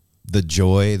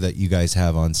joy that you guys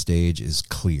have on stage is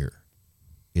clear.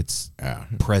 It's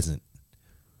present.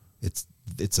 It's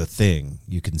a thing.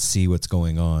 You can see what's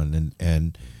going on,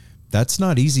 and that's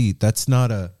not easy. That's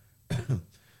not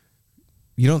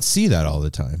you don't see that all the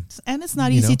time. And it's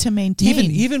not easy to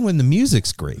maintain. Even when the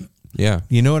music's great. yeah.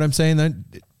 You know what I'm saying? That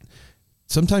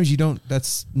sometimes you don't,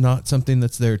 that's not something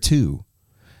that's there too.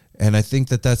 And I think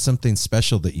that that's something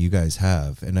special that you guys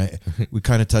have. And we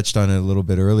kind of touched on it a little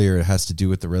bit earlier. It has to do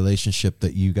with the relationship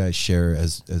that you guys share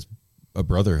as a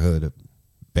brotherhood of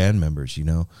band members,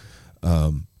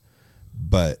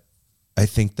 but I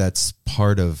think that's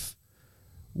part of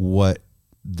what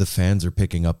the fans are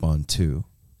picking up on too,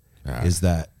 is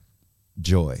that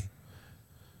joy.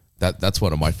 That's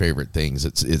one of my favorite things.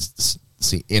 It's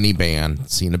seeing a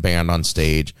band on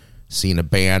stage, seeing a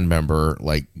band member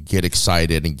like get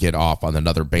excited and get off on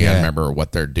another band member or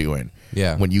what they're doing.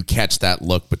 Yeah. When you catch that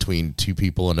look between two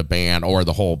people in a band or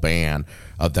the whole band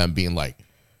of them being like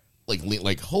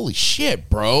holy shit,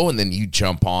 bro, and then you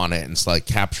jump on it and it's like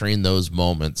capturing those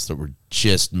moments that were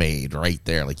just made right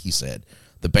there. Like you said,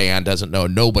 the band doesn't know,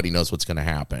 nobody knows what's going to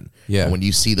happen. Yeah. And when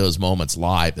you see those moments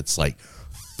live, it's like,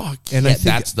 fuck And yeah, I think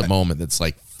that's the moment that's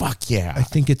like, fuck yeah. I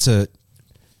think it's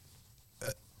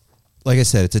like I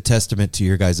said, it's a testament to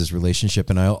your guys' relationship.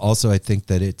 And I think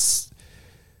that it's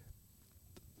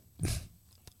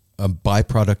a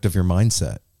byproduct of your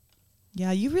mindset.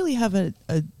 Yeah, you really have a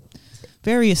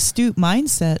very astute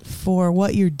mindset for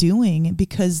what you're doing,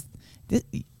 because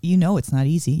it's not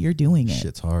easy. You're doing it.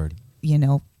 Shit's hard.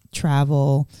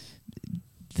 Travel,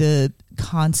 the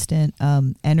constant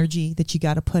energy that you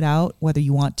got to put out, whether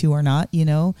you want to or not,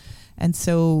 And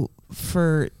so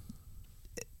for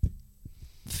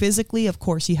physically, of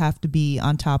course, you have to be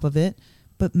on top of it,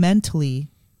 but mentally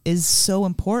is so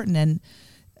important. And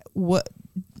what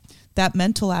that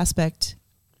mental aspect,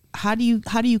 how do you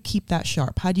keep that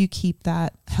sharp? How do you keep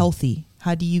that healthy?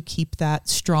 How do you keep that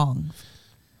strong?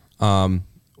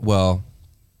 Well,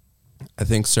 I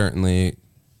think certainly,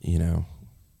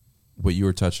 what you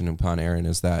were touching upon, Aaron,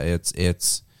 is that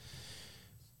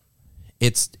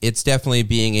it's definitely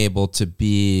being able to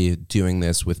be doing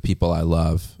this with people I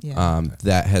love. Yeah.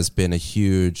 That has been a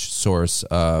huge source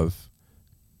of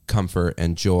comfort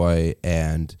and joy,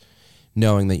 and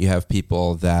knowing that you have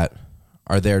people that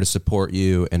are there to support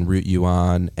you and root you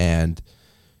on. And,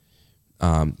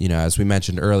 as we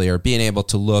mentioned earlier, being able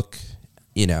to look,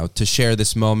 to share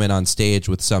this moment on stage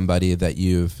with somebody that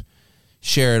you've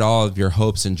shared all of your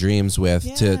hopes and dreams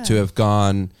with, to have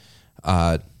gone,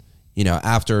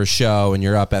 after a show and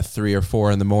you're up at 3 or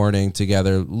 4 in the morning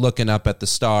together, looking up at the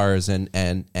stars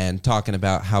and talking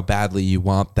about how badly you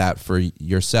want that for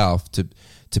yourself,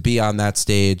 to be on that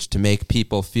stage, to make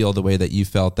people feel the way that you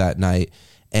felt that night,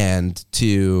 and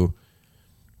to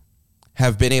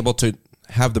have been able to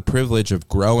have the privilege of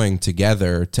growing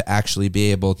together to actually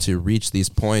be able to reach these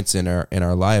points in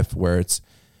our life where it's,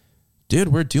 dude,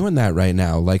 we're doing that right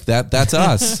now. Like that's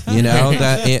us,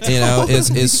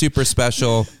 is super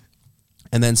special.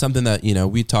 And then something that,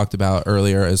 we talked about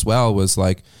earlier as well was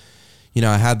like,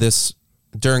 I had this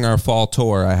during our fall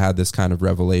tour. I had this kind of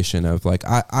revelation of like,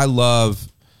 I love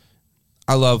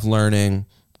learning.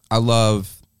 I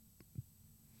love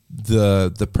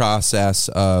the process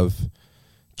of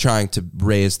trying to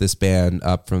raise this band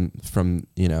up from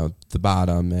the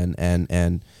bottom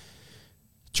and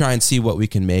try and see what we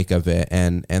can make of it.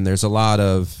 And there's a lot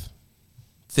of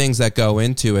things that go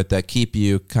into it that keep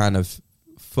you kind of,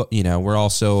 we're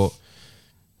also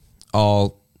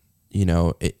all,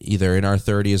 either in our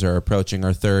 30s or approaching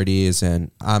our 30s, and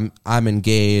I'm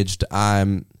engaged.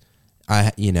 I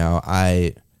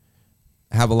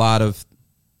have a lot of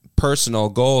personal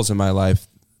goals in my life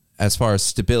as far as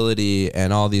stability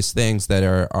and all these things that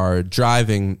are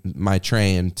driving my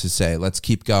train to say, let's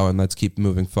keep going, let's keep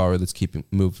moving forward, let's keep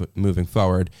moving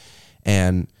forward.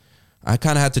 And I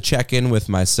kind of had to check in with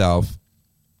myself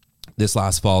this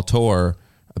last fall tour.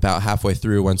 About halfway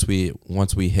through, once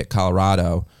we hit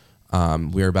Colorado,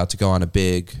 we were about to go on a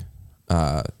big,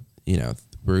 we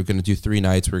were going to do 3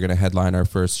 nights. We were going to headline our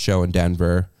first show in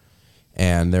Denver,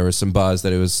 and there was some buzz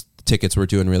that tickets were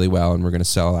doing really well and we're going to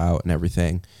sell out and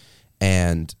everything.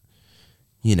 And,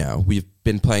 we've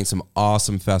been playing some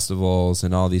awesome festivals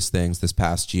and all these things this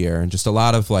past year, and just a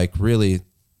lot of like really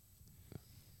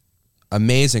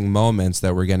amazing moments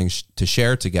that we're getting to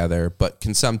share together, but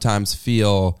can sometimes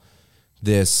feel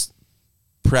this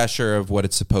pressure of what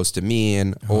it's supposed to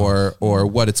mean or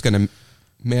what it's going to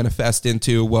manifest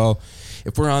into. Well,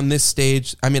 if we're on this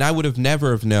stage, I would have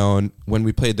never have known when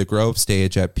we played the Grove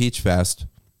stage at Peach Fest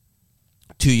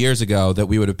 2 years ago that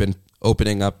we would have been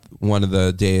opening up one of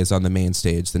the days on the main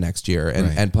stage the next year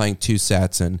and playing 2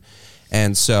 sets.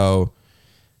 And so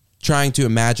trying to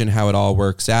imagine how it all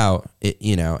works out,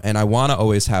 and I want to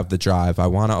always have the drive. I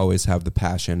want to always have the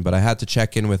passion, but I had to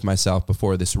check in with myself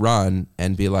before this run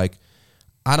and be like,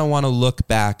 I don't want to look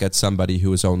back at somebody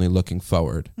who is only looking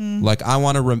forward. Like I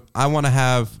want to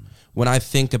have, when I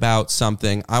think about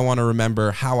something, I want to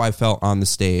remember how I felt on the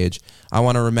stage. I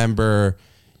want to remember,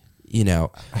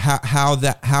 how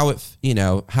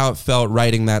it felt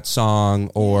writing that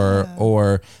song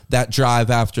or that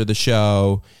drive after the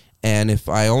show. And if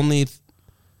I'm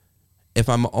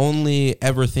only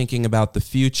ever thinking about the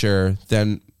future,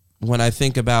 then when I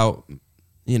think about,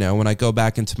 when I go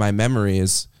back into my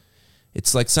memories,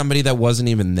 it's like somebody that wasn't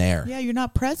even there. Yeah, you're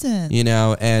not present.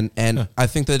 And I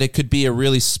think that it could be a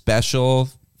really special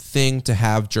thing to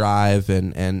have drive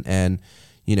and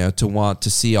to want to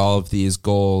see all of these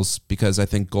goals, because I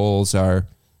think goals are,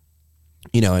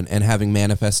 and having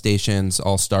manifestations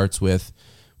all starts with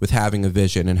having a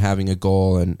vision and having a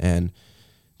goal, and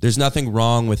there's nothing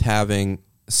wrong with having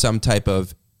some type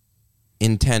of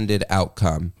intended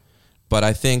outcome. But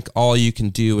I think all you can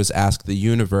do is ask the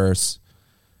universe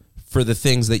for the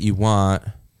things that you want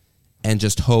and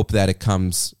just hope that it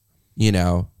comes,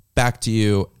 back to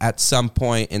you at some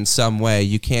point in some way.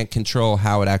 You can't control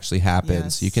how it actually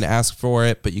happens. Yes. You can ask for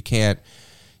it, but you can't,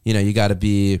 you got to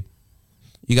be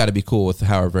cool with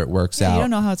however it works out. You don't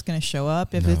know how it's going to show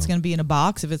up, if it's going to be in a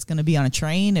box, if it's going to be on a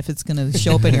train, if it's going to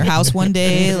show up in your house one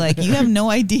day. Like, you have no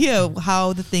idea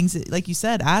how the things, like you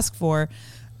said, ask for,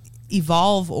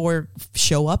 evolve or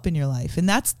show up in your life. And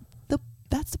that's the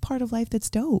part of life that's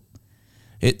dope.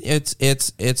 It's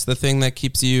the thing that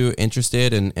keeps you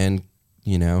interested and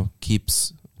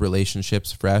keeps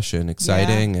relationships fresh and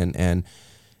exciting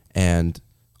and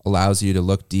allows you to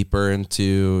look deeper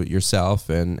into yourself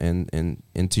and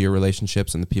into your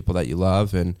relationships and the people that you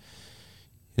love. And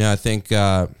I think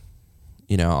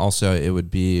also it would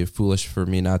be foolish for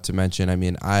me not to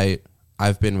mention,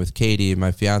 I've been with Katie,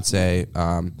 my fiance,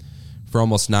 for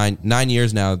almost nine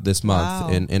years now this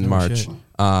month. Wow. in March.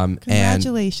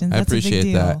 Congratulations. And I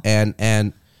appreciate that.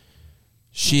 And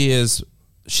she's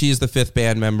the 5th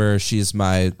band member. She's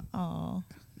my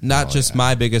just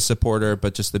my biggest supporter,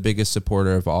 but just the biggest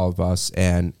supporter of all of us,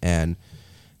 and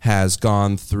has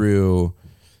gone through,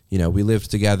 we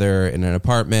lived together in an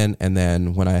apartment, and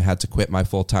then when I had to quit my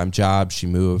full-time job, she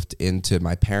moved into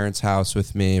my parents' house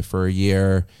with me for a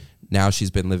year. Now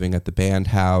she's been living at the band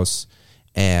house,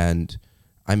 and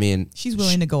she's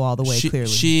willing to go all the way. Clearly,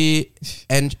 she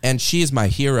is my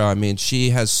hero. She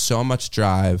has so much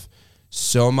drive,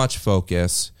 so much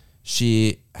focus.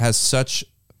 She has such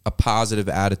a positive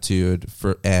attitude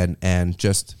and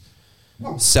just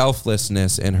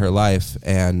selflessness in her life,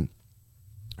 and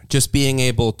just being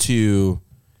able to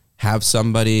have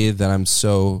somebody that I'm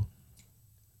so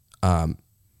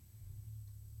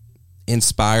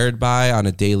inspired by on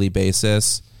a daily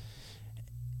basis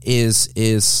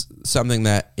is something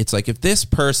that it's like, if this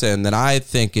person that I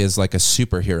think is like a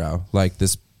superhero, like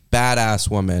this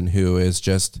badass woman who is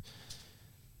just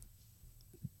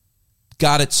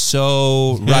got it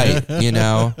so right, you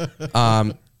know.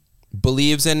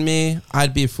 Believes in me.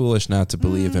 I'd be foolish not to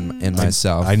believe in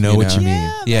myself. I know what you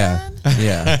mean. Yeah.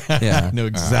 I know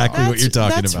exactly what you're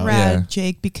talking that's about. Rad,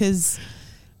 Jake, because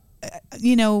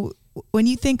you know, when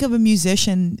you think of a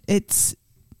musician, it's,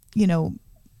 you know,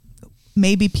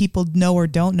 maybe people know or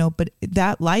don't know, but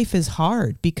that life is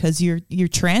hard because you're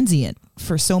transient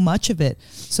for so much of it.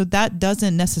 So that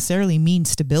doesn't necessarily mean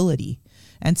stability.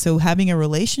 And so having a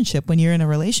relationship, when you're in a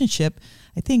relationship,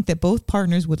 I think that both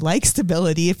partners would like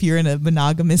stability if you're in a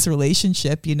monogamous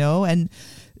relationship, you know. And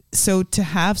so to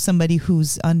have somebody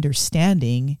who's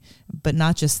understanding, but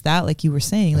not just that, like you were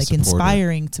saying, like supportive.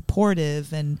 Inspiring,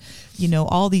 supportive, and, you know,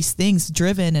 all these things,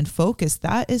 driven and focused,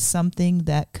 that is something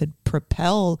that could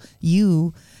propel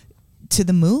you to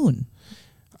the moon.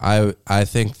 I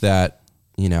think that,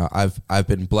 you know, I've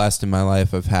been blessed in my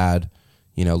life. I've had,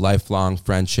 you know, lifelong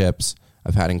friendships.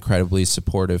 I've had incredibly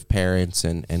supportive parents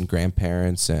and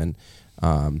grandparents and,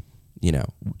 you know,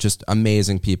 just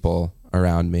amazing people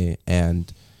around me.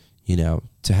 And, you know,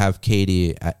 to have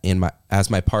Katie as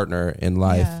my partner in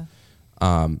life,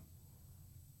 I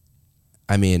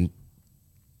mean,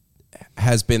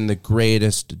 has been the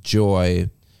greatest joy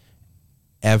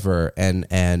ever.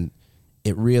 And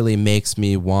it really makes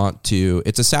me want to,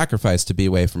 it's a sacrifice to be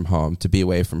away from home, to be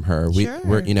away from her.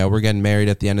 We're, you know, we're getting married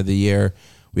at the end of the year.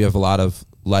 We have a lot of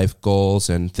life goals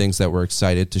and things that we're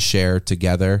excited to share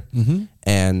together. Mm-hmm.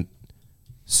 And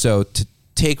so to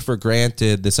take for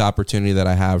granted this opportunity that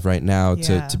I have right now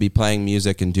to be playing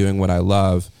music and doing what I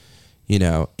love, you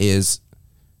know, is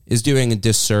doing a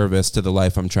disservice to the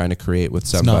life I'm trying to create with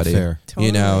somebody. It's not fair. Totally.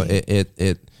 You know,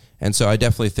 it and so I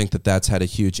definitely think that that's had a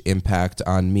huge impact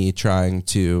on me trying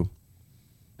to,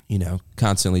 you know,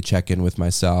 constantly check in with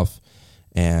myself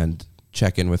and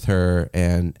check in with her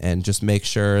and just make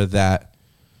sure that,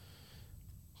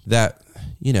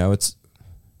 you know, it's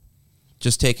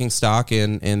just taking stock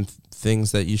in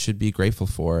things that you should be grateful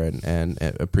for and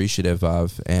appreciative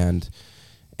of. And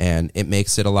it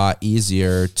makes it a lot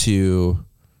easier to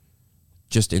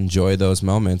just enjoy those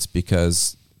moments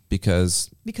because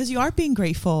you are being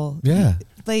grateful. Yeah.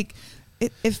 Like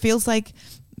it feels like,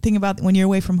 think about when you're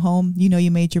away from home, you know, you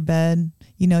made your bed,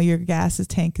 you know, your gas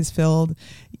tank is filled,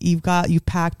 you've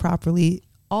packed properly,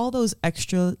 all those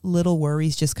extra little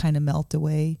worries just kind of melt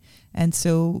away. And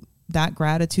so that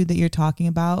gratitude that you're talking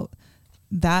about,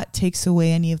 that takes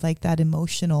away any of like that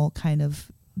emotional kind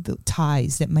of the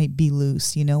ties that might be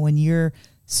loose. You know, when you're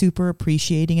super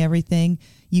appreciating everything,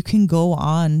 you can go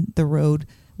on the road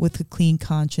with a clean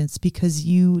conscience because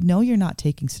you know you're not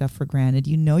taking stuff for granted.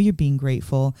 You know you're being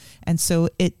grateful. And so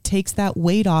it takes that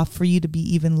weight off for you to be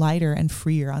even lighter and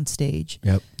freer on stage.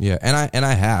 Yep. Yeah. And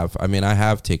I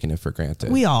have taken it for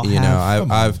granted. We all you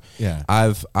have. know,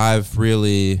 I've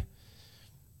really,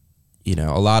 you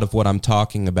know, a lot of what I'm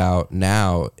talking about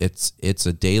now, it's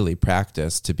a daily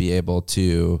practice to be able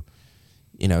to,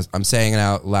 you know, I'm saying it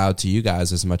out loud to you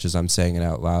guys as much as I'm saying it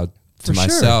out loud to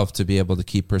myself, to be able to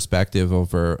keep perspective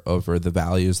over the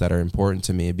values that are important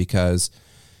to me, because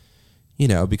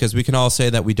we can all say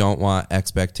that we don't want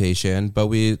expectation, but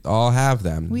we all have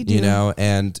them. We do. You know,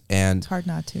 and it's hard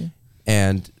not to.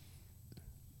 And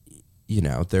you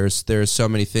know, there's so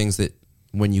many things that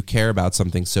when you care about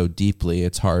something so deeply,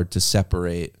 it's hard to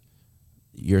separate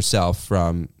yourself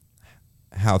from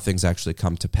how things actually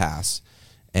come to pass.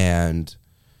 And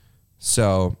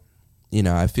so, you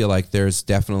know, I feel like there's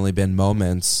definitely been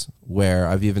moments where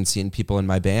I've even seen people in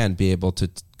my band be able to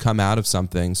come out of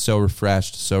something so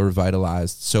refreshed, so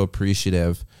revitalized, so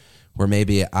appreciative, where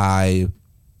maybe I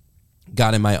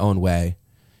got in my own way,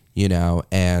 you know,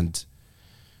 and,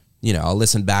 you know, I'll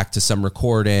listen back to some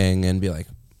recording and be like,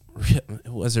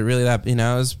 was it really that, you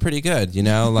know, it was pretty good, you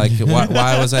know, like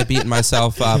why was I beating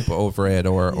myself up over it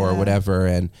or whatever.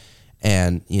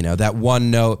 And, you know, that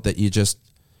one note that you just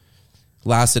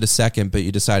lasted a second, but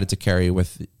you decided to carry it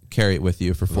with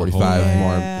you for 45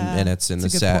 more minutes in the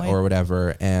set or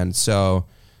whatever. And so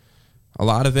a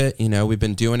lot of it, you know, we've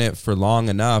been doing it for long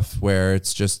enough where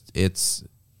it's just, it's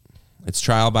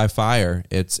trial by fire.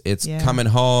 It's coming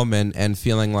home and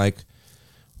feeling like,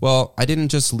 well, I didn't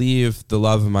just leave the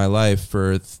love of my life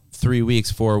for 3 weeks,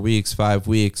 4 weeks, 5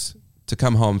 weeks to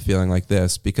come home feeling like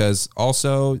this, because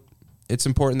also it's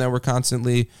important that we're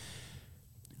constantly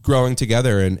growing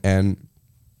together and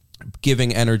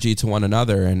giving energy to one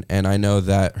another. And I know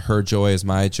that her joy is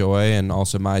my joy and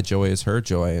also my joy is her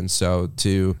joy. And so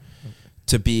to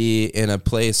be in a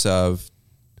place of,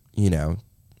 you know,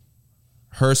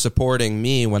 her supporting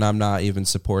me when I'm not even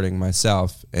supporting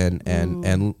myself,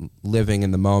 and living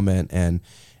in the moment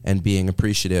and being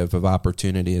appreciative of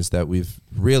opportunities that we've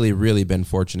really, really been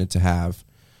fortunate to have.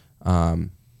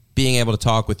 Being able to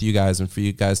talk with you guys and for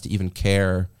you guys to even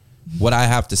care what I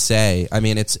have to say. I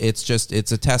mean, it's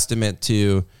a testament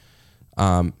to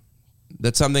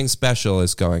that something special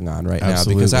is going on right now,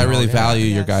 because I really value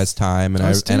your guys' time, and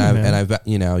I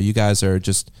you know, you guys are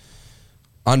just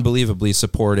unbelievably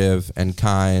supportive and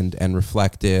kind and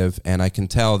reflective, and I can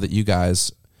tell that you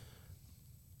guys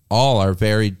all are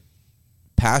very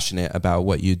passionate about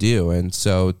what you do. And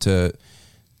so to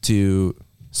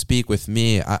speak with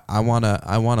me, I want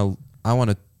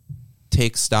to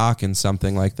take stock in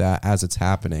something like that as it's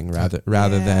happening,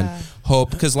 rather than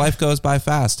hope, because life goes by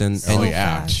fast, and Tell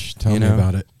me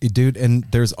about it, dude. And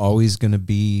there's always going to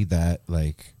be that,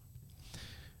 like,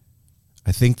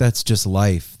 I think that's just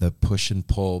life, the push and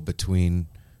pull between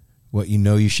what you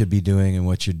know you should be doing and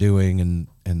what you're doing,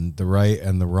 and the right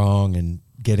and the wrong, and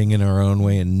getting in our own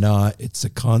way and not. It's a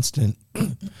constant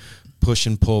push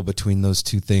and pull between those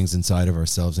two things inside of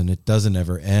ourselves, and it doesn't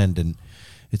ever end. And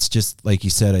it's just like you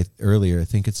said earlier, I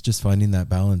think it's just finding that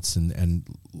balance and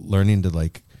learning to,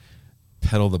 like,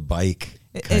 pedal the bike.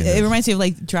 It reminds me of,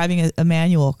 like, driving a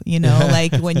manual, you know,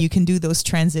 like when you can do those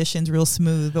transitions real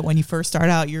smooth, but when you first start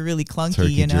out, you're really clunky,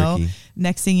 you know. Jerky.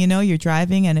 Next thing you know, you're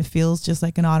driving and it feels just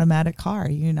like an automatic car.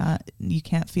 You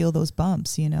can't feel those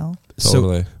bumps, you know.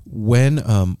 Totally.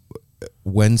 So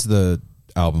when's the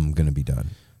album going to be done?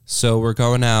 So we're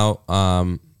going out.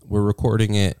 We're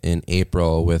recording it in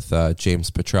April with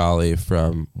James Petrali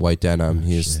from White Denim.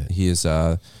 He's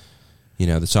the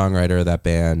songwriter of that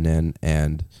band,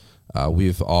 and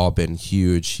we've all been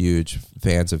huge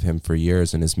fans of him for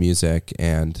years and his music.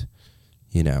 And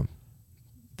you know,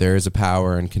 there is a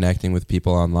power in connecting with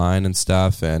people online and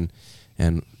stuff, and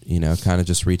you know, kind of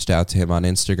just reached out to him on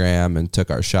Instagram and took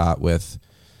our shot with,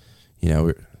 you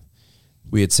know,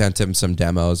 we had sent him some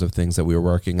demos of things that we were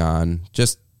working on,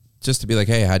 just to be like,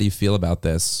 hey, how do you feel about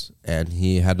this? And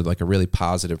he had, like, a really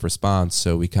positive response.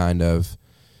 So we I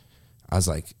was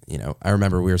like, you know, I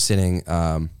remember we were sitting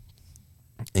and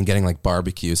getting, like,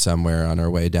 barbecue somewhere on our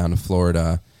way down to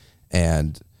Florida.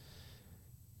 And,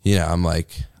 you know, I'm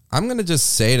like, I'm going to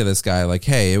just say to this guy, like,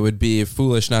 hey, it would be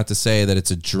foolish not to say that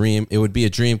it's a dream. It would be a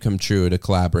dream come true to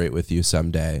collaborate with you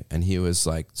someday. And he was,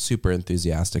 like, super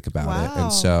enthusiastic about it.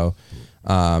 And so,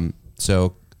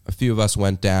 so a few of us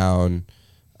went down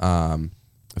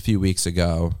a few weeks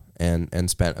ago and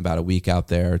spent about a week out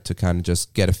there to kind of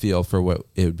just get a feel for what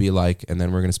it would be like. And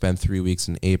then we're going to spend 3 weeks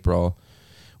in April,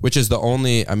 which is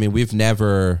we've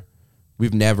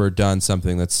never done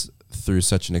something that's through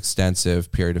such an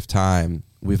extensive period of time.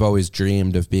 We've always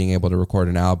dreamed of being able to record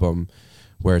an album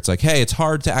where it's like, hey, it's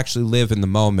hard to actually live in the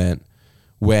moment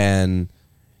when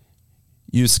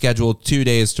you schedule 2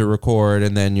 days to record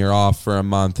and then you're off for a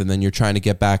month, and then you're trying to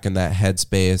get back in that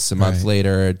headspace a month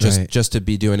later just to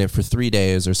be doing it for 3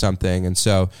 days or something. And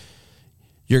so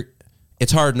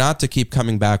it's hard not to keep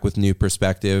coming back with new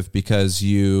perspective, because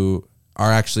you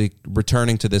are actually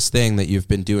returning to this thing that you've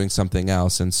been doing something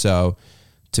else. And so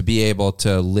to be able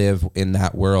to live in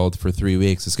that world for 3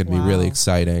 weeks is going to be really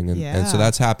exciting. And so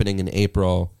that's happening in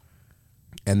April.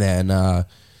 And then,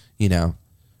 you know,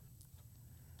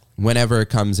 whenever it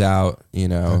comes out, you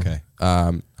know,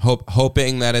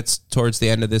 hoping that it's towards the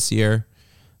end of this year.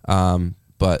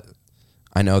 But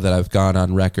I know that I've gone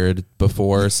on record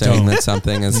before saying that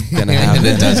something is going to happen. And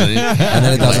then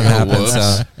it doesn't happen.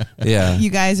 So, yeah. You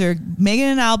guys are making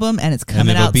an album and it's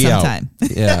coming out sometime.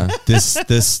 Yeah.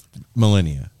 This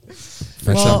millennia.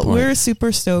 Well, we're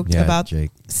super stoked about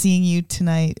seeing you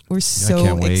tonight. We're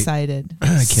so excited.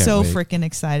 So freaking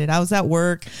excited. I was at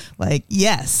work, like,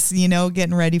 yes, you know,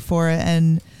 getting ready for it.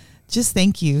 And just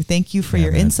thank you. Thank you for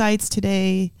your insights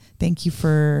today. Thank you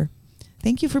for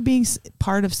being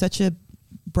part of such a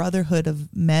brotherhood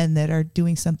of men that are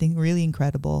doing something really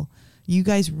incredible. You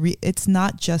guys, it's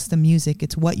not just the music,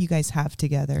 it's what you guys have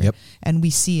together. Yep. And we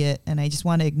see it. And I just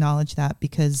want to acknowledge that,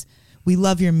 because we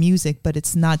love your music, but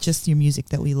it's not just your music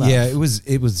that we love. Yeah, it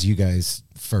was you guys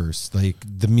first. Like,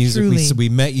 the music, we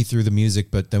met you through the music,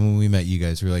 but then when we met you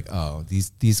guys, we were like, oh,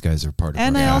 these guys are part of it.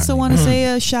 And I also want to say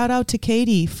a shout out to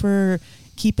Katie for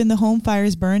keeping the home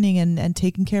fires burning and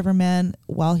taking care of her man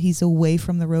while he's away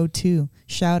from the road too.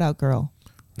 Shout out, girl.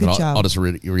 Good job. I'll just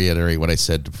reiterate what I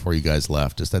said before you guys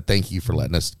left, is that thank you for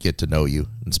letting us get to know you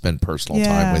and spend personal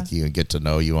time with you and get to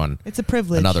know you on it's a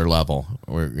privilege. Another level,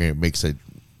 where it makes it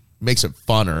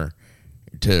funner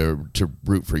to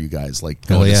root for you guys, like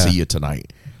going to see you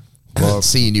tonight. Well,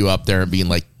 seeing you up there and being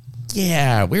like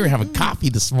yeah, we were having coffee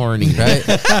this morning, right?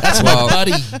 That's my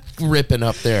buddy ripping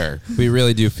up there. We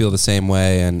really do feel the same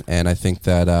way, and I think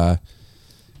that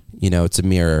it's a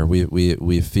mirror.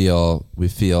 We feel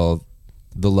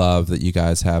the love that you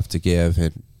guys have to give,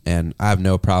 and I have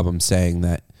no problem saying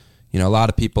that. A lot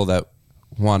of people that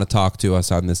want to talk to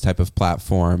us on this type of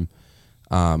platform,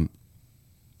 don't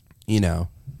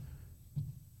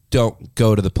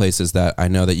go to the places that I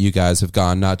know that you guys have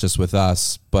gone, not just with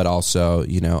us, but also,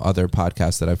 other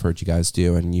podcasts that I've heard you guys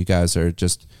do. And you guys are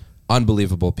just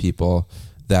unbelievable people,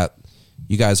 that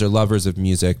you guys are lovers of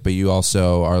music, but you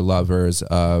also are lovers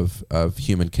of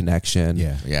human connection.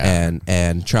 Yeah.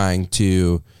 And trying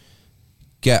to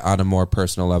get on a more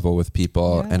personal level with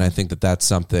people. Yeah. And I think that that's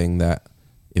something that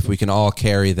if we can all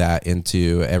carry that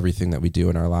into everything that we do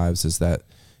in our lives, is that,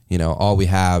 all we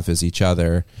have is each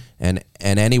other, and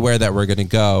anywhere that we're going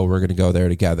to go there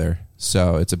together.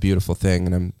 So it's a beautiful thing,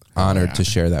 and I'm honored to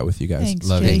share that with you guys. Thanks,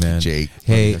 Love Jake. you, man. Jake.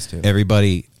 Hey, Love you guys too.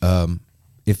 everybody,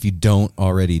 if you don't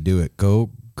already do it, go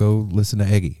listen to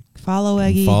Eggy. Follow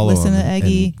Eggy. Follow Listen to them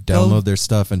Eggy. and download their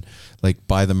stuff, and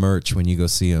buy the merch when you go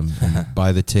see them, and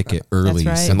buy the ticket early.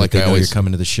 right. So And they I know always you're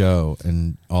coming to the show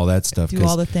and all that stuff. Do 'cause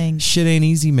all the things. Shit ain't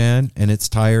easy, man, and it's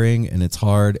tiring, and it's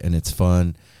hard, and it's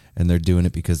fun, and they're doing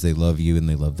it because they love you and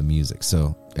they love the music.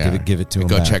 So give it to them.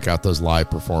 Go back. check out those live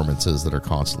performances that are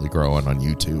constantly growing on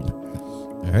YouTube.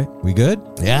 All right, we good?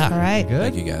 Yeah. All right.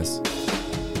 Good. Thank you guys.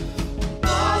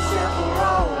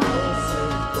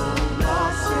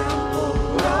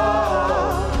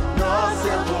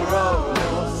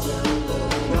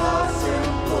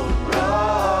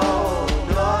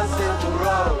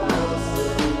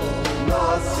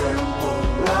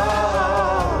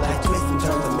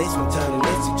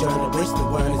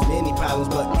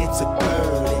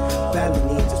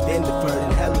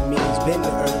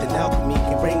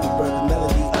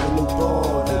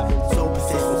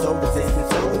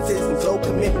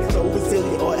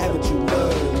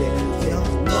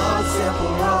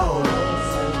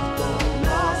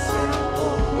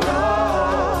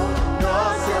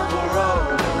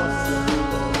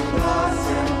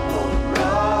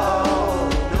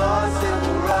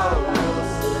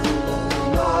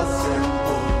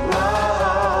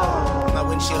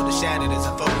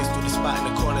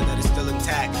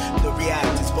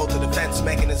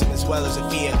 Well as a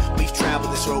fear, we've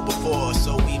traveled this road before,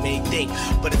 so we may think,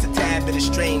 but it's a tad bit of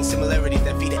strange similarities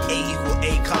that feed an A equal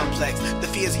A complex. The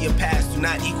fears of your past do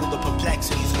not equal the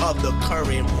perplexities of the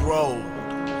current road.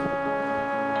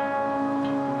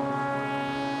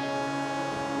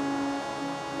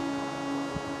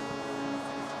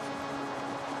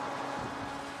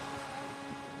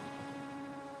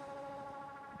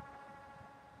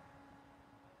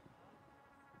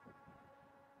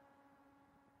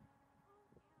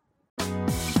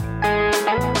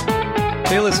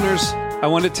 Hey listeners, I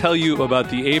want to tell you about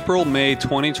the April-May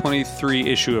 2023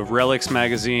 issue of Relics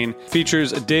magazine.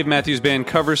 Features a Dave Matthews Band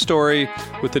cover story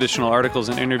with additional articles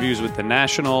and interviews with The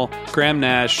National, Graham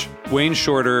Nash, Wayne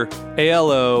Shorter,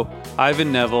 ALO,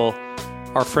 Ivan Neville,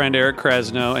 our friend Eric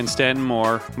Krasno and Stanton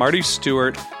Moore, Marty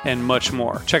Stewart, and much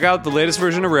more. Check out the latest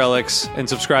version of Relics and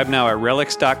subscribe now at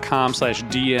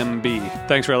relics.com/DMB.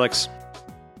 Thanks, Relics.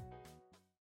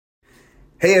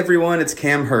 Hey everyone, it's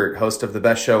Cam Hurt, host of the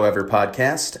Best Show Ever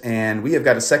podcast, and we have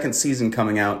got a second season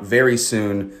coming out very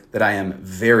soon that I am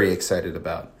very excited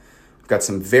about. We've got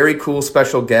some very cool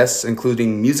special guests,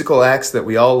 including musical acts that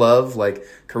we all love, like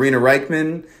Karina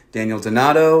Reichman, Daniel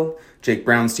Donato, Jake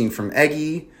Brownstein from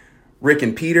Eggy, Rick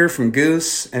and Peter from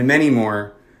Goose, and many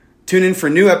more. Tune in for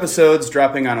new episodes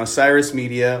dropping on Osiris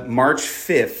Media March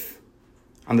 5th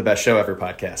on the Best Show Ever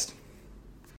podcast.